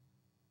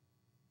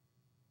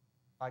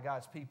by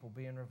God's people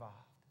being revived.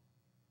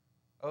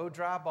 O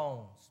dry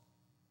bones,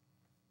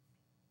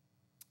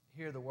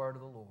 hear the word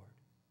of the Lord.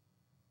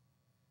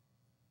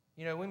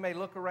 You know, we may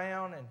look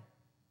around and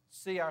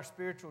see our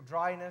spiritual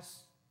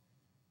dryness,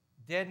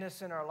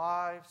 deadness in our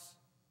lives,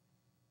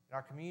 in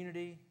our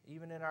community,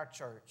 even in our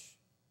church.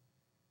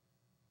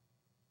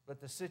 But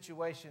the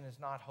situation is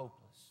not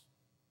hopeless.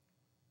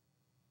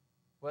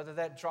 Whether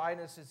that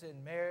dryness is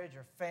in marriage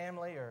or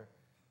family or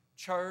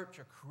church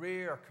or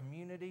career or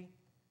community,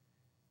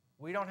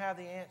 we don't have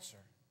the answer.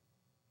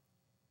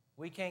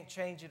 We can't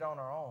change it on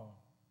our own,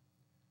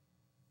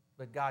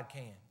 but God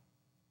can,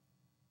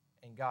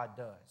 and God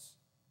does,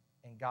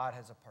 and God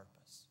has a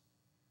purpose.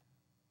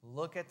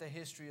 Look at the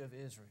history of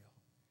Israel.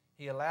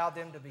 He allowed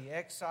them to be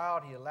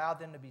exiled. He allowed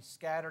them to be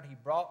scattered. He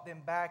brought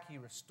them back. He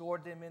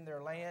restored them in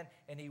their land,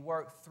 and He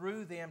worked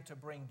through them to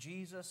bring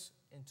Jesus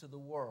into the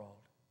world,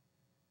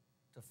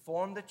 to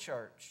form the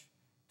church,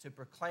 to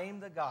proclaim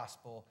the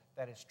gospel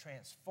that has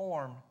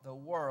transformed the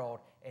world.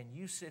 And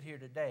you sit here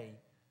today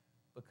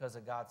because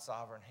of God's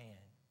sovereign hand.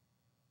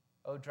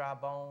 O dry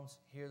bones,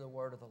 hear the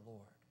word of the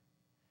Lord.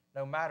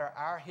 No matter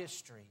our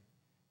history,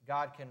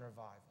 God can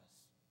revive us.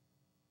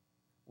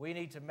 We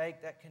need to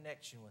make that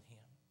connection with Him.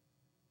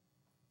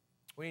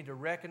 We need to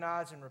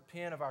recognize and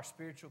repent of our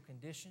spiritual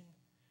condition.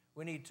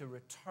 We need to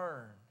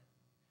return.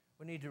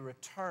 We need to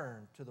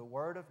return to the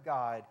Word of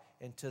God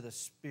and to the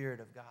Spirit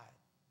of God,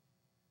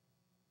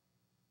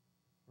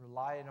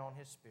 relying on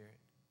His Spirit.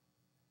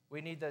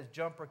 We need those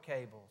jumper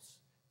cables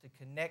to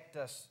connect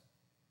us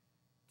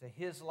to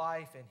His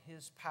life and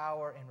His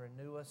power and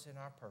renew us in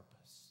our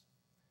purpose.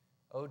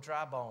 O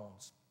dry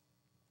bones,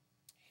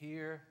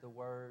 hear the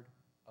word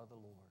of the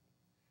Lord.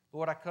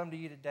 Lord, I come to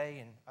You today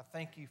and I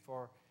thank You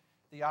for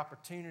the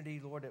opportunity,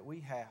 Lord, that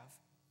we have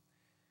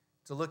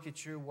to look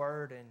at Your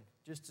word and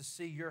just to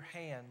see Your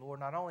hand, Lord,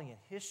 not only in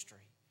history,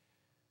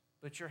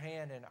 but Your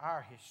hand in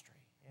our history,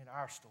 in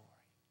our story.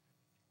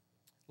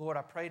 Lord,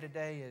 I pray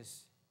today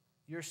as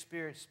your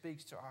Spirit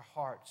speaks to our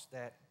hearts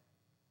that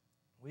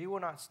we will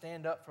not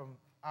stand up from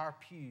our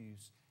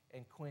pews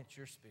and quench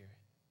your Spirit.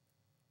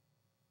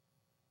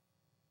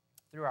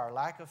 Through our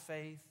lack of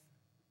faith,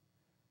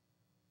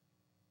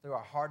 through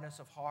our hardness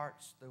of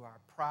hearts, through our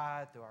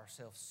pride, through our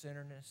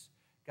self-centeredness,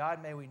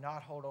 God, may we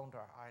not hold on to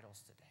our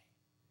idols today.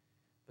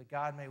 But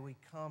God, may we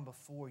come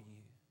before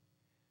you,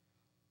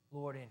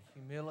 Lord, in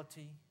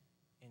humility,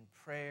 in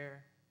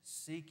prayer,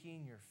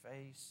 seeking your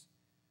face,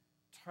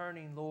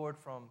 turning, Lord,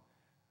 from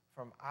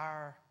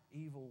our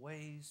evil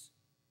ways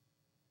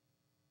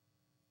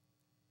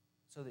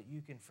so that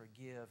you can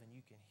forgive and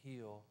you can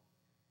heal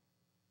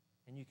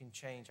and you can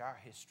change our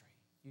history.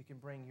 You can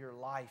bring your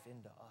life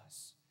into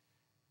us.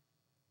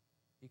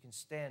 You can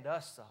stand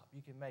us up.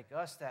 You can make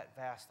us that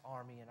vast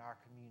army in our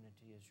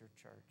community as your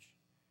church.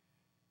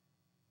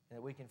 And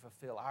that we can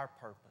fulfill our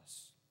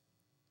purpose.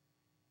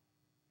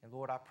 And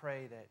Lord, I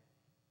pray that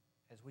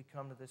as we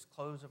come to this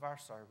close of our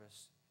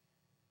service,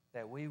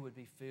 that we would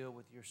be filled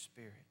with your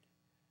Spirit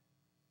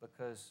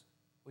because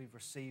we've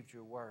received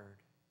your word.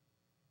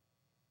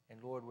 And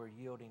Lord, we're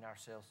yielding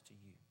ourselves to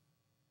you.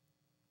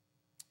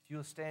 If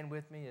you'll stand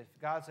with me, if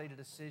God's made a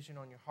decision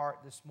on your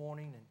heart this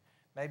morning and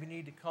maybe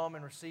need to come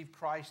and receive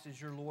Christ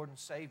as your Lord and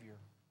Savior,